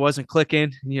 it kind of wasn't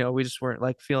clicking. We just weren't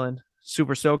like feeling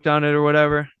super stoked on it or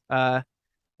whatever.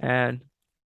 And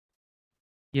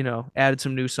added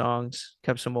some new songs,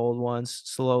 kept some old ones,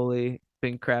 slowly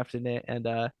been crafting it, and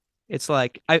it's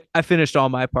like I finished all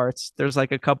my parts. There's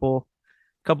like a couple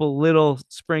little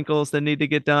sprinkles that need to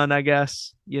get done, I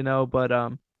guess, but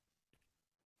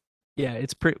yeah,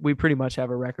 we pretty much have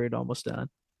a record almost done.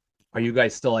 Are you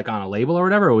guys still like on a label or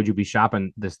whatever, or would you be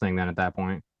shopping this thing then at that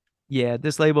point? Yeah,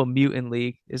 this label Mutant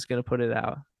League is gonna put it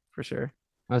out for sure.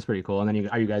 That's pretty cool. And then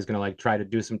are you guys gonna like try to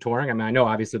do some touring? I mean, I know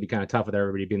obviously it'd be kind of tough with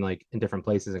everybody being like in different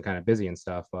places and kind of busy and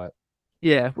stuff, but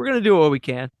Yeah, we're gonna do what we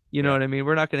can. You know yeah, what I mean?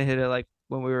 We're not gonna hit it like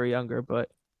when we were younger, but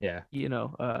yeah,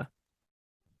 we're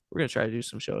gonna try to do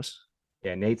some shows.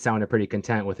 yeah. Nate sounded pretty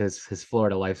content with his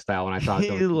Florida lifestyle when I talked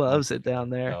to He him. loves it down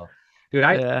there. So, dude,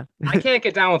 Yeah. I can't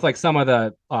get down with like some of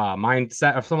the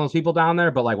mindset of some of those people down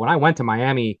there, but like when I went to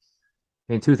Miami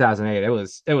in 2008, it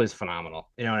was phenomenal.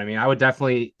 You know what I mean? I would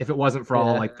definitely, if it wasn't for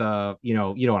all Yeah. like the you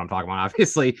know what I'm talking about.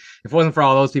 Obviously, if it wasn't for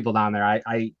all those people down there,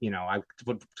 I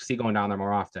would see going down there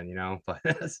more often. But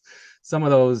some of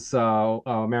those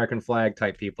American flag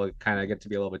type people kind of get to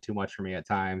be a little bit too much for me at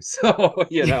times. So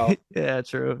Yeah,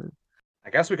 true. I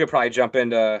guess we could probably jump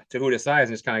into who decides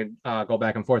and just kind of go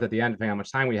back and forth at the end, depending on how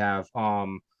much time we have.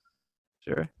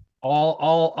 Sure.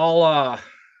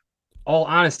 All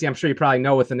honesty, I'm sure you probably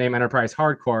know with the name Enterprise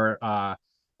Hardcore,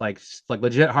 like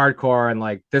legit hardcore and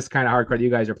like this kind of hardcore that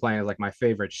you guys are playing is like my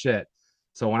favorite shit.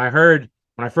 So when I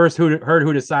first heard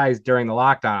Who Decides during the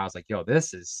lockdown, I was like, yo,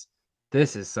 this is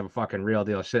some fucking real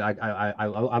deal shit. I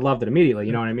loved it immediately,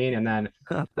 you know what I mean? And then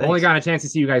Oh, I've only thanks. got a chance to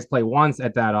see you guys play once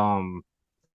at that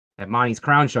at Monty's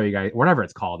Crown show, you guys, whatever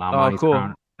it's called now, Oh, Monty's cool.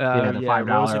 Crown. Yeah, the Yeah, $5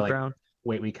 like Rosencrown.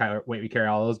 wait we carry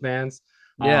all those bands.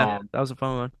 Yeah, that was a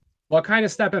fun one. Well, kind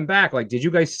of stepping back, like, did you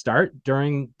guys start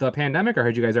during the pandemic, or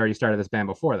had you guys already started this band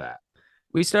before that?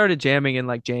 We started jamming in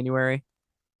like January.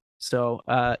 So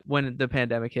when the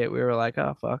pandemic hit, we were like,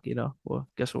 oh fuck, well,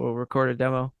 guess we'll record a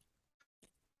demo.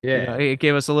 Yeah. It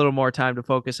gave us a little more time to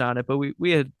focus on it, but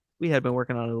we had been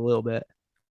working on it a little bit.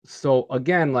 So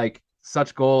again, like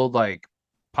such gold, like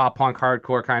pop punk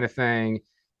hardcore kind of thing.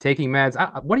 Taking Meds.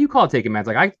 What do you call it, Taking Meds?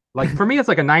 Like for me, it's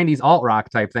like a '90s alt rock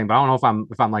type thing, but I don't know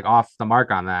if I'm like off the mark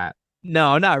on that.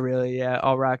 No, not really. Yeah,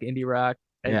 all rock, indie rock.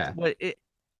 Yeah.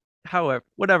 However,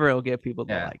 whatever it'll get people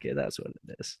to Yeah. like it, that's what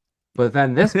it is. But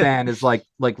then this band is like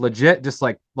legit, just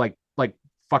like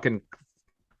fucking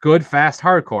good fast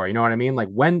hardcore. You know what I mean? Like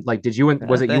when like did you and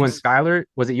was it you and Thanks. Skylar?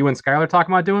 Was it you and Skylar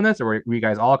talking about doing this, or were you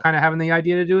guys all kind of having the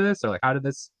idea to do this, or like how did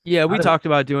this? Yeah, How we did talked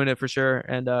about doing it for sure,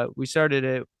 and we started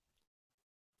it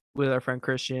with our friend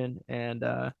Christian and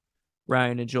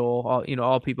Ryan and Joel,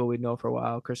 all people we'd know for a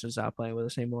while. Christian's not playing with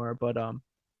us anymore, but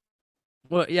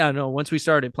well, yeah, no. Once we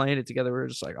started playing it together, we were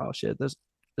just like, oh shit, this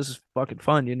is fucking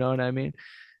fun. You know what I mean?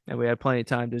 And we had plenty of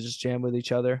time to just jam with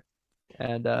each other,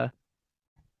 and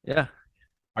yeah,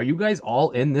 are you guys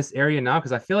all in this area now?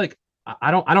 Because I feel like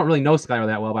I don't really know Skylar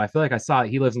that well, but I feel like I saw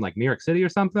he lives in like New York City or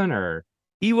something. Or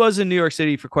he was in New York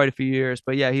City for quite a few years,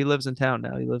 but yeah, he lives in town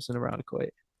now. He lives in Arundecoit.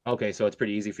 okay, so it's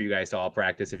pretty easy for you guys to all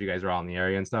practice if you guys are all in the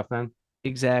area and stuff. Then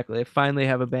Exactly. I finally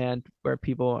have a band where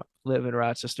people live in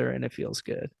Rochester, and it feels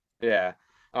good. yeah.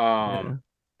 Yeah.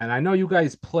 And I know you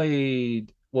guys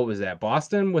played what was that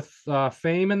Boston with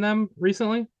Fame and them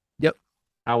recently. Yep.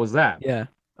 How was that? Yeah.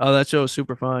 Oh, that show was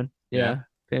super fun. Yeah. Yeah.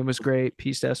 Fame was great.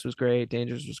 Peace Test was great.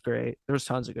 Dangers was great. There was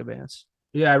tons of good bands.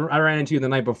 Yeah, I ran into you the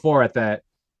night before at that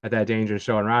Dangerous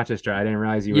show in Rochester. I didn't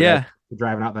realize you were Yeah.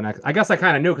 driving out the next. I guess I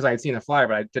kind of knew because I had seen the flyer,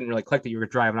 but I didn't really click that you were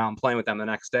driving out and playing with them the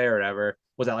next day or whatever.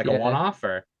 Was that like a one Yeah. off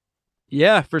or?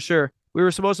 Yeah, for sure. We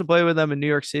were supposed to play with them in New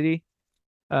York City,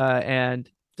 and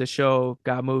the show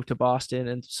got moved to Boston,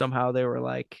 and somehow they were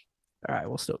like, all right,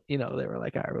 we'll still, they were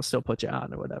like, all right, we'll still put you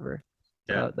on or whatever.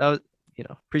 Yeah. That was,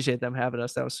 appreciate them having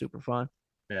us. That was super fun.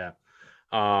 Yeah.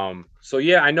 So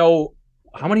yeah, I know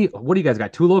what do you guys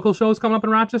got? Two local shows coming up in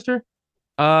Rochester?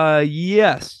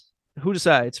 Yes. Who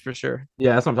decides for sure?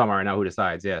 Yeah, that's what I'm talking about right now. Who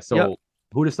decides? Yeah. Yep. So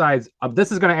Who Decides?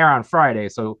 This is going to air on Friday,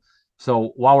 so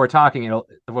while we're talking,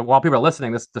 while people are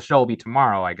listening, the show will be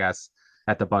tomorrow, I guess,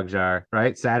 at the Bug Jar,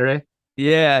 right? Saturday.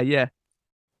 Yeah,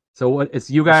 So what? It's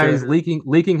you for guys, sure.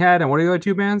 Leaking Head, and what are the other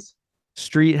two bands?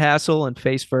 Street Hassle and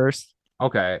Face First.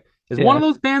 Okay, is one Yeah. of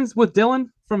those bands with Dylan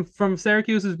from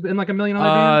Syracuse has been like a million other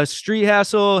bands? Street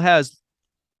Hassle has.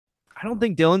 I don't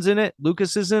think Dylan's in it.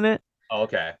 Lucas is in it. Oh,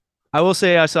 okay. I will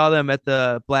say I saw them at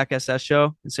the Black SS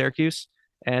show in Syracuse,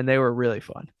 and they were really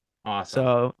fun. Awesome.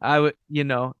 So I would,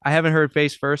 I haven't heard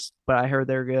Face First, but I heard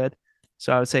they're good.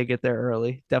 So I would say get there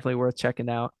early. Definitely worth checking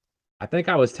out. I think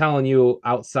I was telling you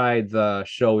outside the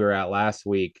show we were at last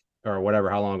week or whatever,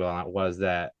 how long ago that was,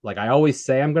 that like I always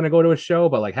say I'm going to go to a show,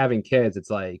 but like having kids, it's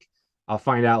like I'll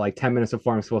find out like 10 minutes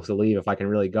before I'm supposed to leave if I can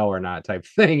really go or not type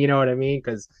thing. You know what I mean?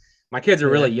 Because my kids are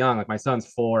Yeah. really young. Like my son's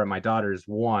 4 and my daughter's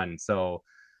 1. So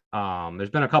there's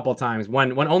been a couple of times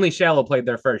when Only Shallow played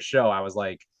their first show, I was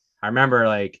like, I remember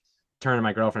like turning to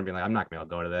my girlfriend being like, I'm not gonna be able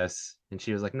to go to this. And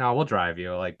she was like, no, we'll drive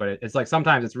you. Like, but it's like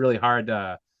sometimes it's really hard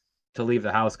to leave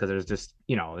the house because there's just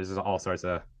there's just all sorts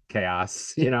of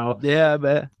chaos. Yeah, I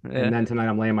bet. And Yeah. then tonight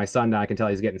I'm laying my son down. I can tell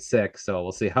he's getting sick, so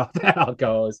we'll see how that all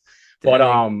goes. But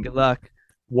Dang, good luck.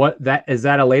 what that is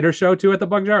that a later show too at the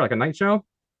Bug Jar, like a night show?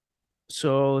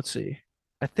 So let's see.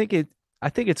 I think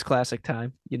it's classic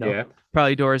time. Yeah.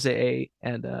 Probably doors at 8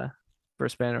 and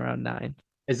first band around 9.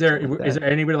 Is there Something like is that.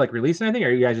 there anybody like releasing anything, or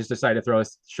you guys just decided to throw a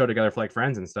show together for like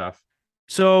friends and stuff?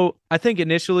 So I think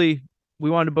initially we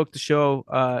wanted to book the show.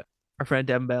 Our friend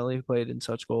Devin Bentley, who played in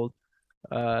Such Gold,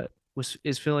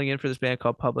 is filling in for this band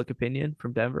called Public Opinion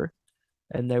from Denver,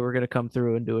 and they were gonna come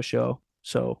through and do a show.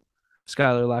 So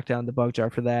Skylar locked down the Bug Jar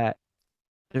for that.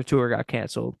 Their tour got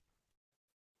canceled,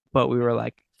 but we were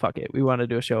like, "Fuck it, we want to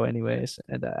do a show anyways."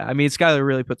 And I mean, Skylar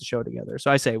really put the show together,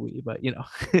 so I say we, but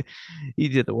he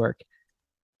did the work.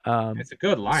 It's a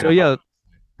good lineup. So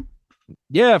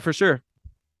yeah, for sure.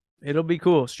 It'll be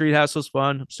cool. Street Hustle's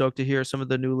fun. I'm stoked to hear some of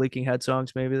the new Leaking Head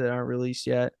songs maybe that aren't released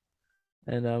yet.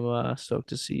 And I'm stoked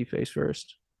to see Face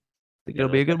First. I think it'll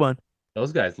be a good one.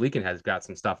 Those guys, Leaking has got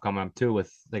some stuff coming up too.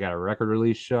 They got a record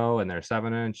release show and their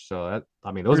 7-inch. So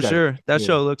those For guys, sure. That yeah,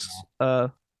 show looks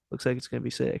like it's gonna be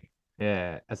sick.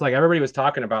 yeah. It's like everybody was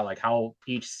talking about like how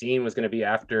each scene was going to be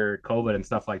after COVID and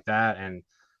stuff like that. And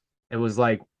it was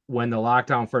like when the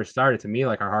lockdown first started, to me,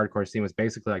 like our hardcore scene was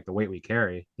basically like the weight we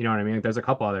carry. You know what I mean? Like, there's a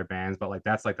couple other bands, but like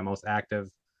that's like the most active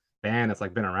band that's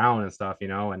like been around and stuff,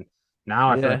 And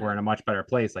now I feel like Yeah. we're in a much better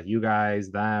place. Like you guys,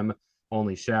 them,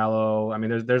 Only Shallow. I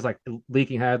mean, there's like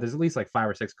Leaking Head. There's at least like 5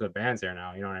 or 6 good bands here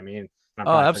now. You know what I mean? And I'm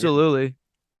Oh, probably absolutely.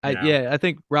 forgetting, I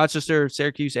think Rochester,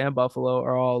 Syracuse, and Buffalo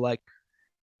are all like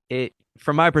it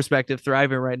from my perspective,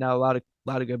 thriving right now. A lot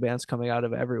of good bands coming out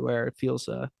of everywhere. It feels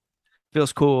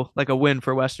cool, like a win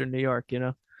for Western New York.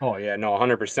 Oh yeah, no,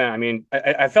 100%. I mean,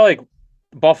 I felt like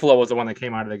Buffalo was the one that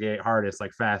came out of the gate hardest,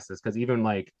 like fastest, because even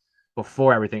like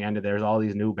before everything ended, there's all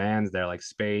these new bands there, like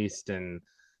Spaced and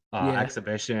Yeah.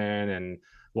 Exhibition and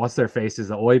what's their faces,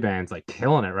 the Oi band's like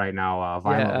killing it right now.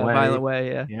 Violent Way, Violent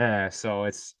Way, yeah. yeah. So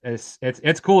it's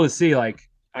cool to see. Like,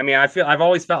 I mean, I've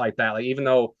always felt like that. Like, even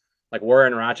though like we're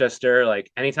in Rochester, like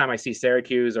anytime I see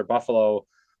Syracuse or Buffalo,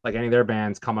 like any of their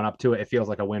bands coming up to it, it feels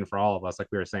like a win for all of us. Like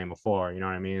we were saying before, you know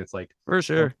what I mean? It's like, For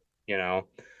sure. you know,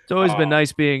 It's always been um,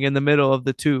 nice being in the middle of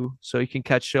the two, so you can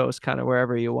catch shows kind of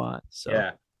wherever you want. So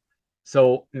yeah.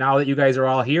 So now that you guys are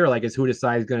all here, like, is Who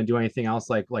Decides going to do anything else,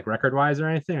 like record wise or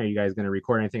anything? Are you guys going to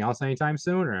record anything else anytime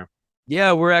soon? Or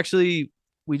yeah,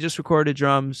 we just recorded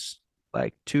drums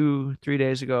like 2-3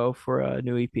 days ago for a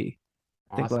new EP.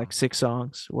 I think awesome. like 6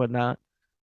 songs, whatnot.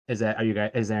 Is there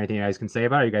anything you guys can say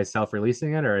about it? Are you guys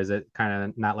self-releasing it, or is it kind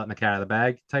of not letting the cat out of the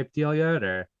bag type deal yet?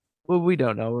 Or Well, we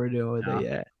don't know what we're doing with No? it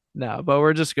yet. No, but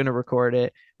we're just gonna record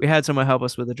it. We had someone help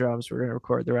us with the drums. We're gonna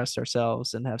record the rest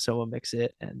ourselves and have someone mix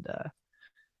it. And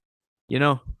you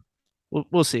know,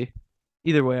 we'll see.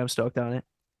 Either way, I'm stoked on it.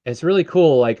 it's really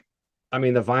cool. Like, I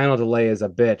mean, the vinyl delay is a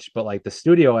bitch, but like the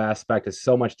studio aspect is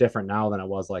so much different now than it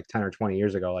was like 10 or 20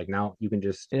 years ago. Like now you can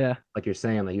just, Yeah. like you're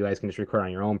saying, like you guys can just record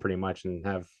on your own pretty much and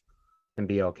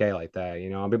be okay like that,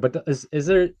 But is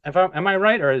there, am I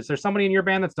right, or is there somebody in your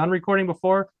band that's done recording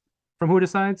before from Who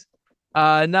Decides?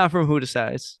 Not from Who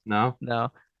Decides. No.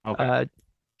 No. Okay.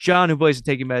 John, who plays in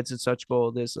Taking Meds and Such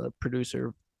Gold, is a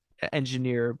producer,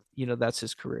 engineer. That's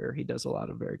his career. He does a lot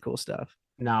of very cool stuff.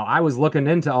 Now I was looking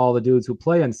into all the dudes who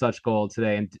play in Such Gold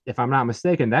today, and if I'm not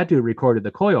mistaken, that dude recorded the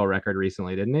Koyo record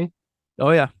recently, didn't he? Oh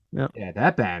yeah. Yeah. Yeah,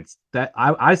 that band's that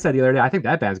I said the other day, I think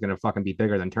that band's gonna fucking be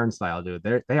bigger than Turnstile, dude.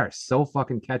 They are so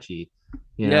fucking catchy,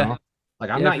 you Yeah. know. Like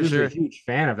I'm Yeah, not for usually a sure. huge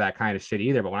fan of that kind of shit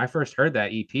either, but when I first heard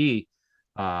that EP,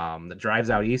 that drives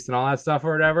out east and all that stuff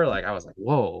or whatever. Like I was like,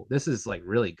 whoa, this is like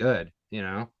really good, you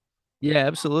know? Yeah,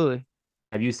 absolutely.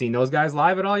 Have you seen those guys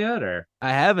live at all yet? Or I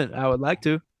haven't. I would like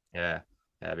to, yeah,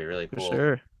 that'd be really for cool.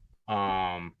 sure.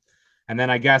 Um, and then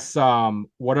I guess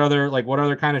what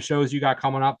other kind of shows you got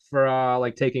coming up for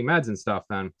like taking meds and stuff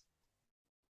then?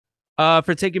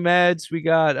 For taking meds, we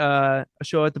got a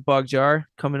show at the Bug Jar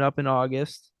coming up in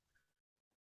August.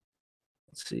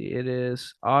 Let's see, it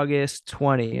is August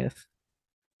 20th.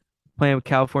 Playing with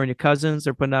California Cousins.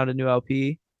 They're putting out a new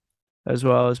LP, as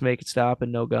well as Make It Stop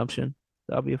and No Gumption.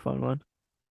 That'll be a fun one.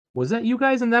 Was that you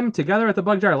guys and them together at the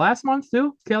Bug Jar last month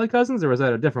too, Kelly Cousins, or was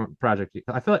that a different project?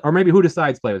 I feel like, or maybe Who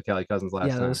Decides played with Kelly Cousins last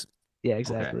Yeah, time. yeah, Okay.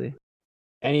 exactly.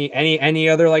 Any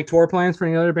other like tour plans for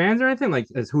any other bands or anything? Like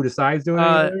is Who Decides doing any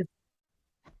other?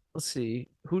 Let's see.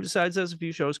 Who Decides has a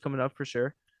few shows coming up for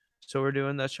sure. So we're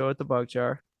doing that show at the Bug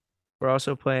Jar. We're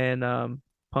also playing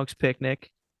Punk's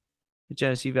Picnic at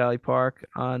Genesee Valley Park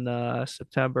on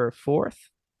September 4th.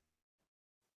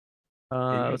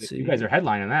 Let's see. You guys are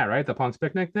headlining that, right? The Punk's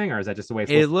Picnic thing, or is that just the way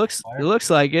It looks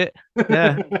like it.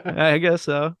 Yeah, I guess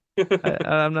so.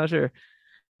 I'm not sure,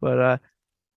 but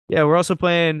yeah, we're also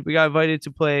playing. We got invited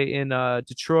to play in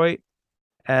Detroit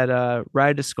at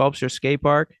Ride to Sculpture Skate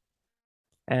Park,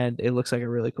 and it looks like a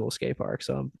really cool skate park.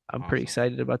 So I'm pretty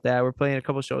excited about that. We're playing a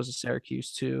couple shows in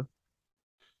Syracuse too.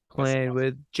 Playing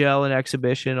with Gel and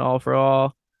Exhibition All for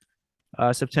All,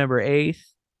 September 8th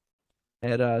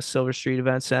at Silver Street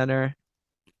Event Center.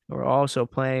 We're also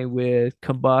playing with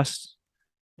Combust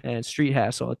and Street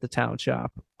Hassle at the Town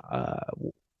Shop,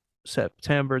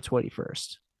 September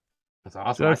 21st. That's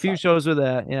awesome. So got a few shows with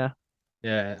that, yeah.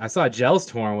 Yeah, I saw Gel's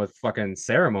touring with fucking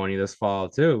Ceremony this fall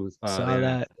too. Saw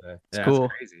that. It's yeah, cool.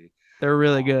 It's crazy. They're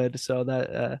really good. So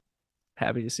that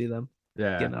happy to see them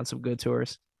getting Yeah. on some good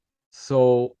tours.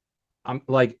 So I'm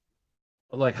like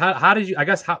how did you? I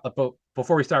guess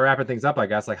before we start wrapping things up, I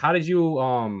guess like how did you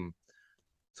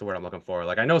so what I'm looking for,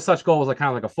 like I know Such Goal was like kind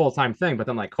of like a full-time thing, but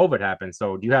then like COVID happened.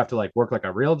 So do you have to like work like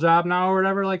a real job now or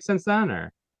whatever like since then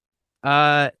or?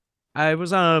 I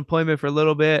was on unemployment for a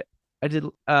little bit. I did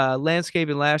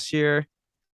landscaping last year,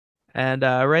 and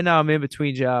right now I'm in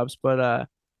between jobs, but I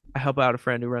help out a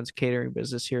friend who runs a catering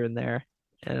business here and there,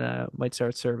 and might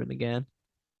start serving again.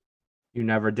 You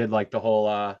never did like the whole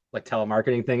like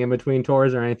telemarketing thing in between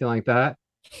tours or anything like that?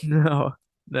 No,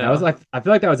 That was no. like I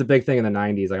feel like that was a big thing in the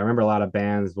 90s. Like I remember a lot of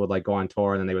bands would like go on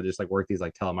tour and then they would just like work these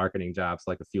like telemarketing jobs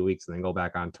for, like a few weeks and then go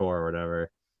back on tour or whatever.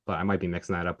 But I might be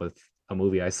mixing that up with a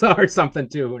movie I saw or something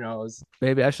too. Who knows?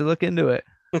 Maybe I should look into it.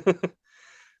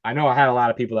 I know I had a lot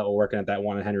of people that were working at that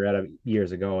one in Henrietta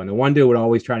years ago, and the one dude would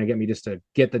always try to get me just to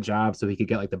get the job so he could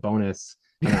get like the bonus.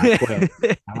 And I quit.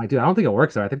 I'm like, dude, I don't think it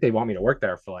works there. I think they want me to work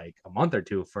there for like a month or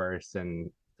two first, and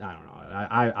I don't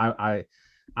know.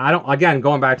 I don't. Again,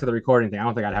 going back to the recording thing, I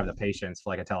don't think I'd have the patience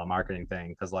for like a telemarketing thing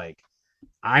because like,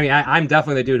 I mean, I'm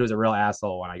definitely the dude who's a real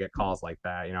asshole when I get calls like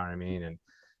that. You know what I mean? And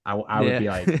I would be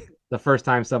like, the first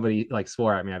time somebody like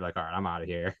swore at me, I'd be like, all right, I'm out of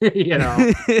here. You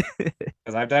know.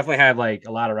 Because I've definitely had like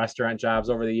a lot of restaurant jobs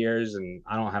over the years, and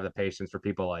I don't have the patience for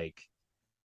people like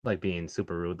being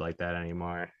super rude like that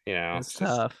anymore. You know, It's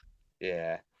tough.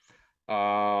 Yeah.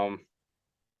 Yeah,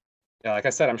 like I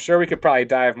said, I'm sure we could probably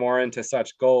dive more into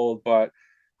Such Gold, but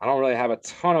I don't really have a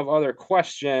ton of other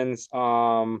questions.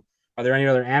 Are there any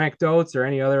other anecdotes or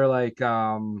any other like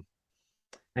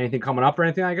anything coming up or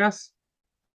anything? I guess.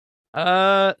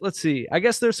 Let's see. I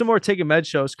guess there's some more Taking Med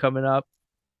shows coming up.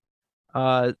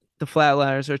 The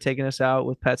Flatliners are taking us out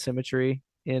with Pet Symmetry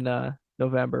in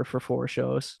November for 4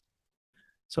 shows.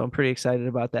 So I'm pretty excited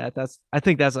about that. I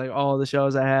think that's like all the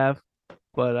shows I have.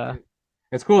 But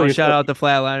it's cool. Shout out the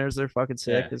Flatliners, they're fucking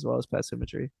sick, as well as Pet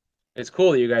Symmetry. It's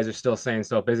cool that you guys are still staying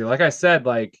so busy. Like I said,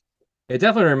 like it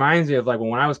definitely reminds me of like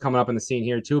when I was coming up in the scene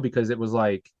here too, because it was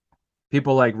like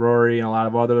people like Rory and a lot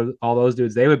of all those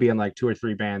dudes, they would be in like 2 or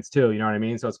 3 bands too. You know what I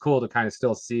mean? So it's cool to kind of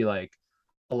still see like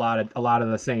a lot of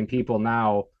the same people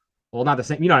now. Well, not the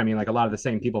same, you know what I mean? Like a lot of the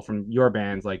same people from your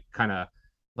bands, like kind of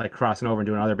like crossing over and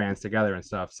doing other bands together and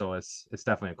stuff. So it's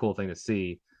definitely a cool thing to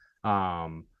see.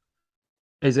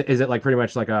 Is it like pretty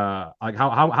much like a like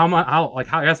how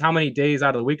like I guess how many days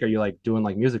out of the week are you like doing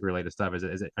like music related stuff? Is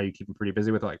it are you keeping pretty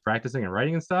busy with like practicing and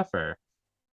writing and stuff or?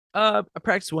 I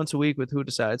practice once a week with Who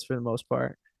Decides for the most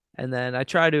part. And then I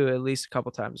try to at least a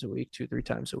couple times a week, 2-3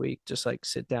 times a week, just like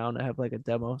sit down and have like a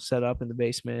demo set up in the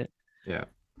basement. Yeah.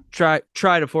 Try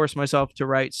to force myself to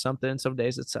write something. Some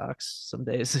days it sucks. Some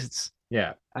days it's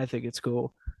I think it's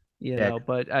cool, you know,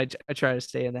 but I try to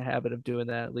stay in the habit of doing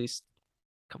that at least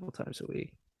a couple times a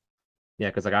week. Yeah,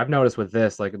 because like I've noticed with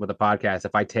this, like with the podcast,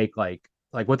 if I take like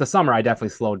like with the summer, I definitely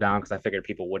slowed down because I figured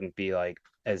people wouldn't be like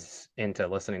as into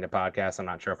listening to podcasts. I'm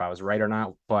not sure if I was right or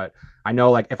not, but I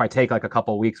know like if I take like a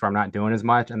couple of weeks where I'm not doing as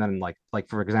much, and then like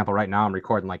for example, right now I'm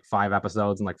recording like 5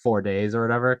 episodes in like 4 days or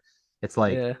whatever. It's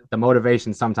like Yeah. the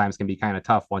motivation sometimes can be kind of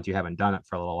tough once you haven't done it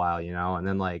for a little while, you know. And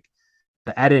then like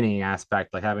the editing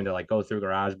aspect, like having to like go through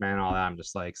GarageBand and all that, I'm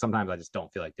just like sometimes I just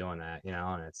don't feel like doing that, you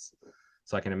know. And it's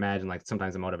so I can imagine like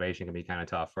sometimes the motivation can be kind of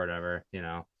tough or whatever, you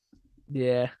know.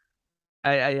 Yeah.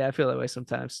 I feel that way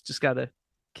sometimes. Just gotta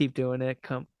keep doing it.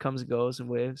 Comes and goes in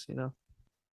waves, you know.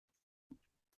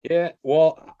 Yeah,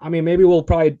 well, I mean, maybe we'll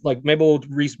probably like maybe we'll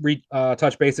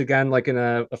touch base again like in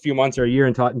a few months or a year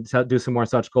and talk and do some more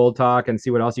such gold talk and see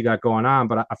what else you got going on.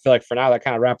 But I feel like for now that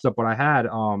kind of wraps up what I had.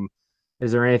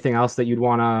 Is there anything else that you'd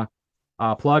want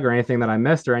to plug or anything that I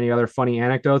missed or any other funny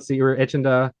anecdotes that you were itching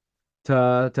to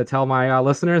tell my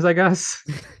listeners? I guess.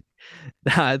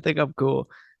 Nah, I think I'm cool.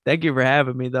 Thank you for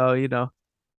having me though, you know.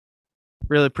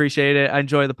 Really appreciate it. I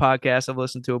enjoy the podcast. I've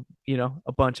listened to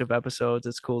a bunch of episodes.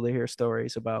 It's cool to hear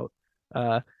stories about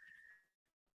uh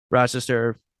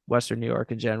Rochester, Western New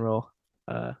York in general.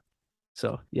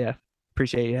 So yeah,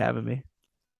 appreciate you having me.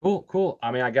 Cool, cool.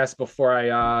 I mean, I guess before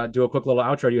I do a quick little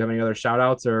outro, do you have any other shout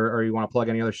outs or you want to plug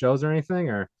any other shows or anything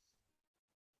or?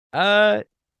 Uh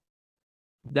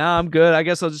Nah, I'm good. I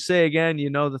guess I'll just say again,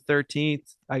 the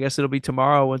 13th. I guess it'll be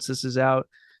tomorrow once this is out.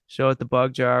 Show at the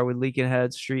Bug Jar with Leaking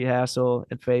Head, Street Hassle,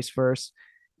 and Face First.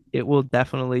 It will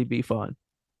definitely be fun.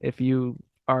 If you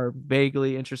are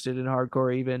vaguely interested in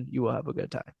hardcore, even, you will have a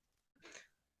good time.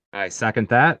 I second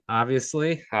that,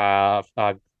 obviously. A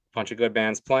bunch of good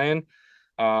bands playing.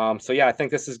 So yeah, I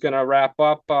think this is gonna wrap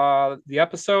up the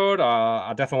episode.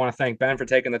 I definitely want to thank Ben for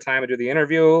taking the time to do the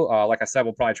interview. Like I said,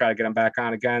 we'll probably try to get him back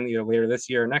on again either later this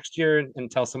year or next year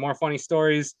and tell some more funny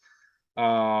stories.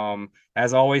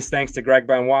 As always, thanks to Greg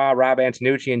Benoit, Rob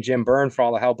Antonucci, and Jim Byrne for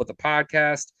all the help with the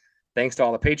podcast. Thanks to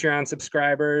all the Patreon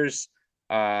subscribers.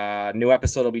 New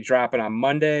episode will be dropping on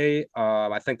Monday.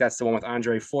 I think that's the one with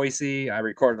Andre Foisey. I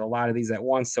recorded a lot of these at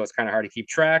once, so it's kind of hard to keep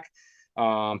track.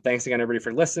 Thanks again, everybody,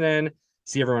 for listening.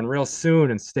 See everyone real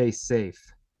soon and stay safe.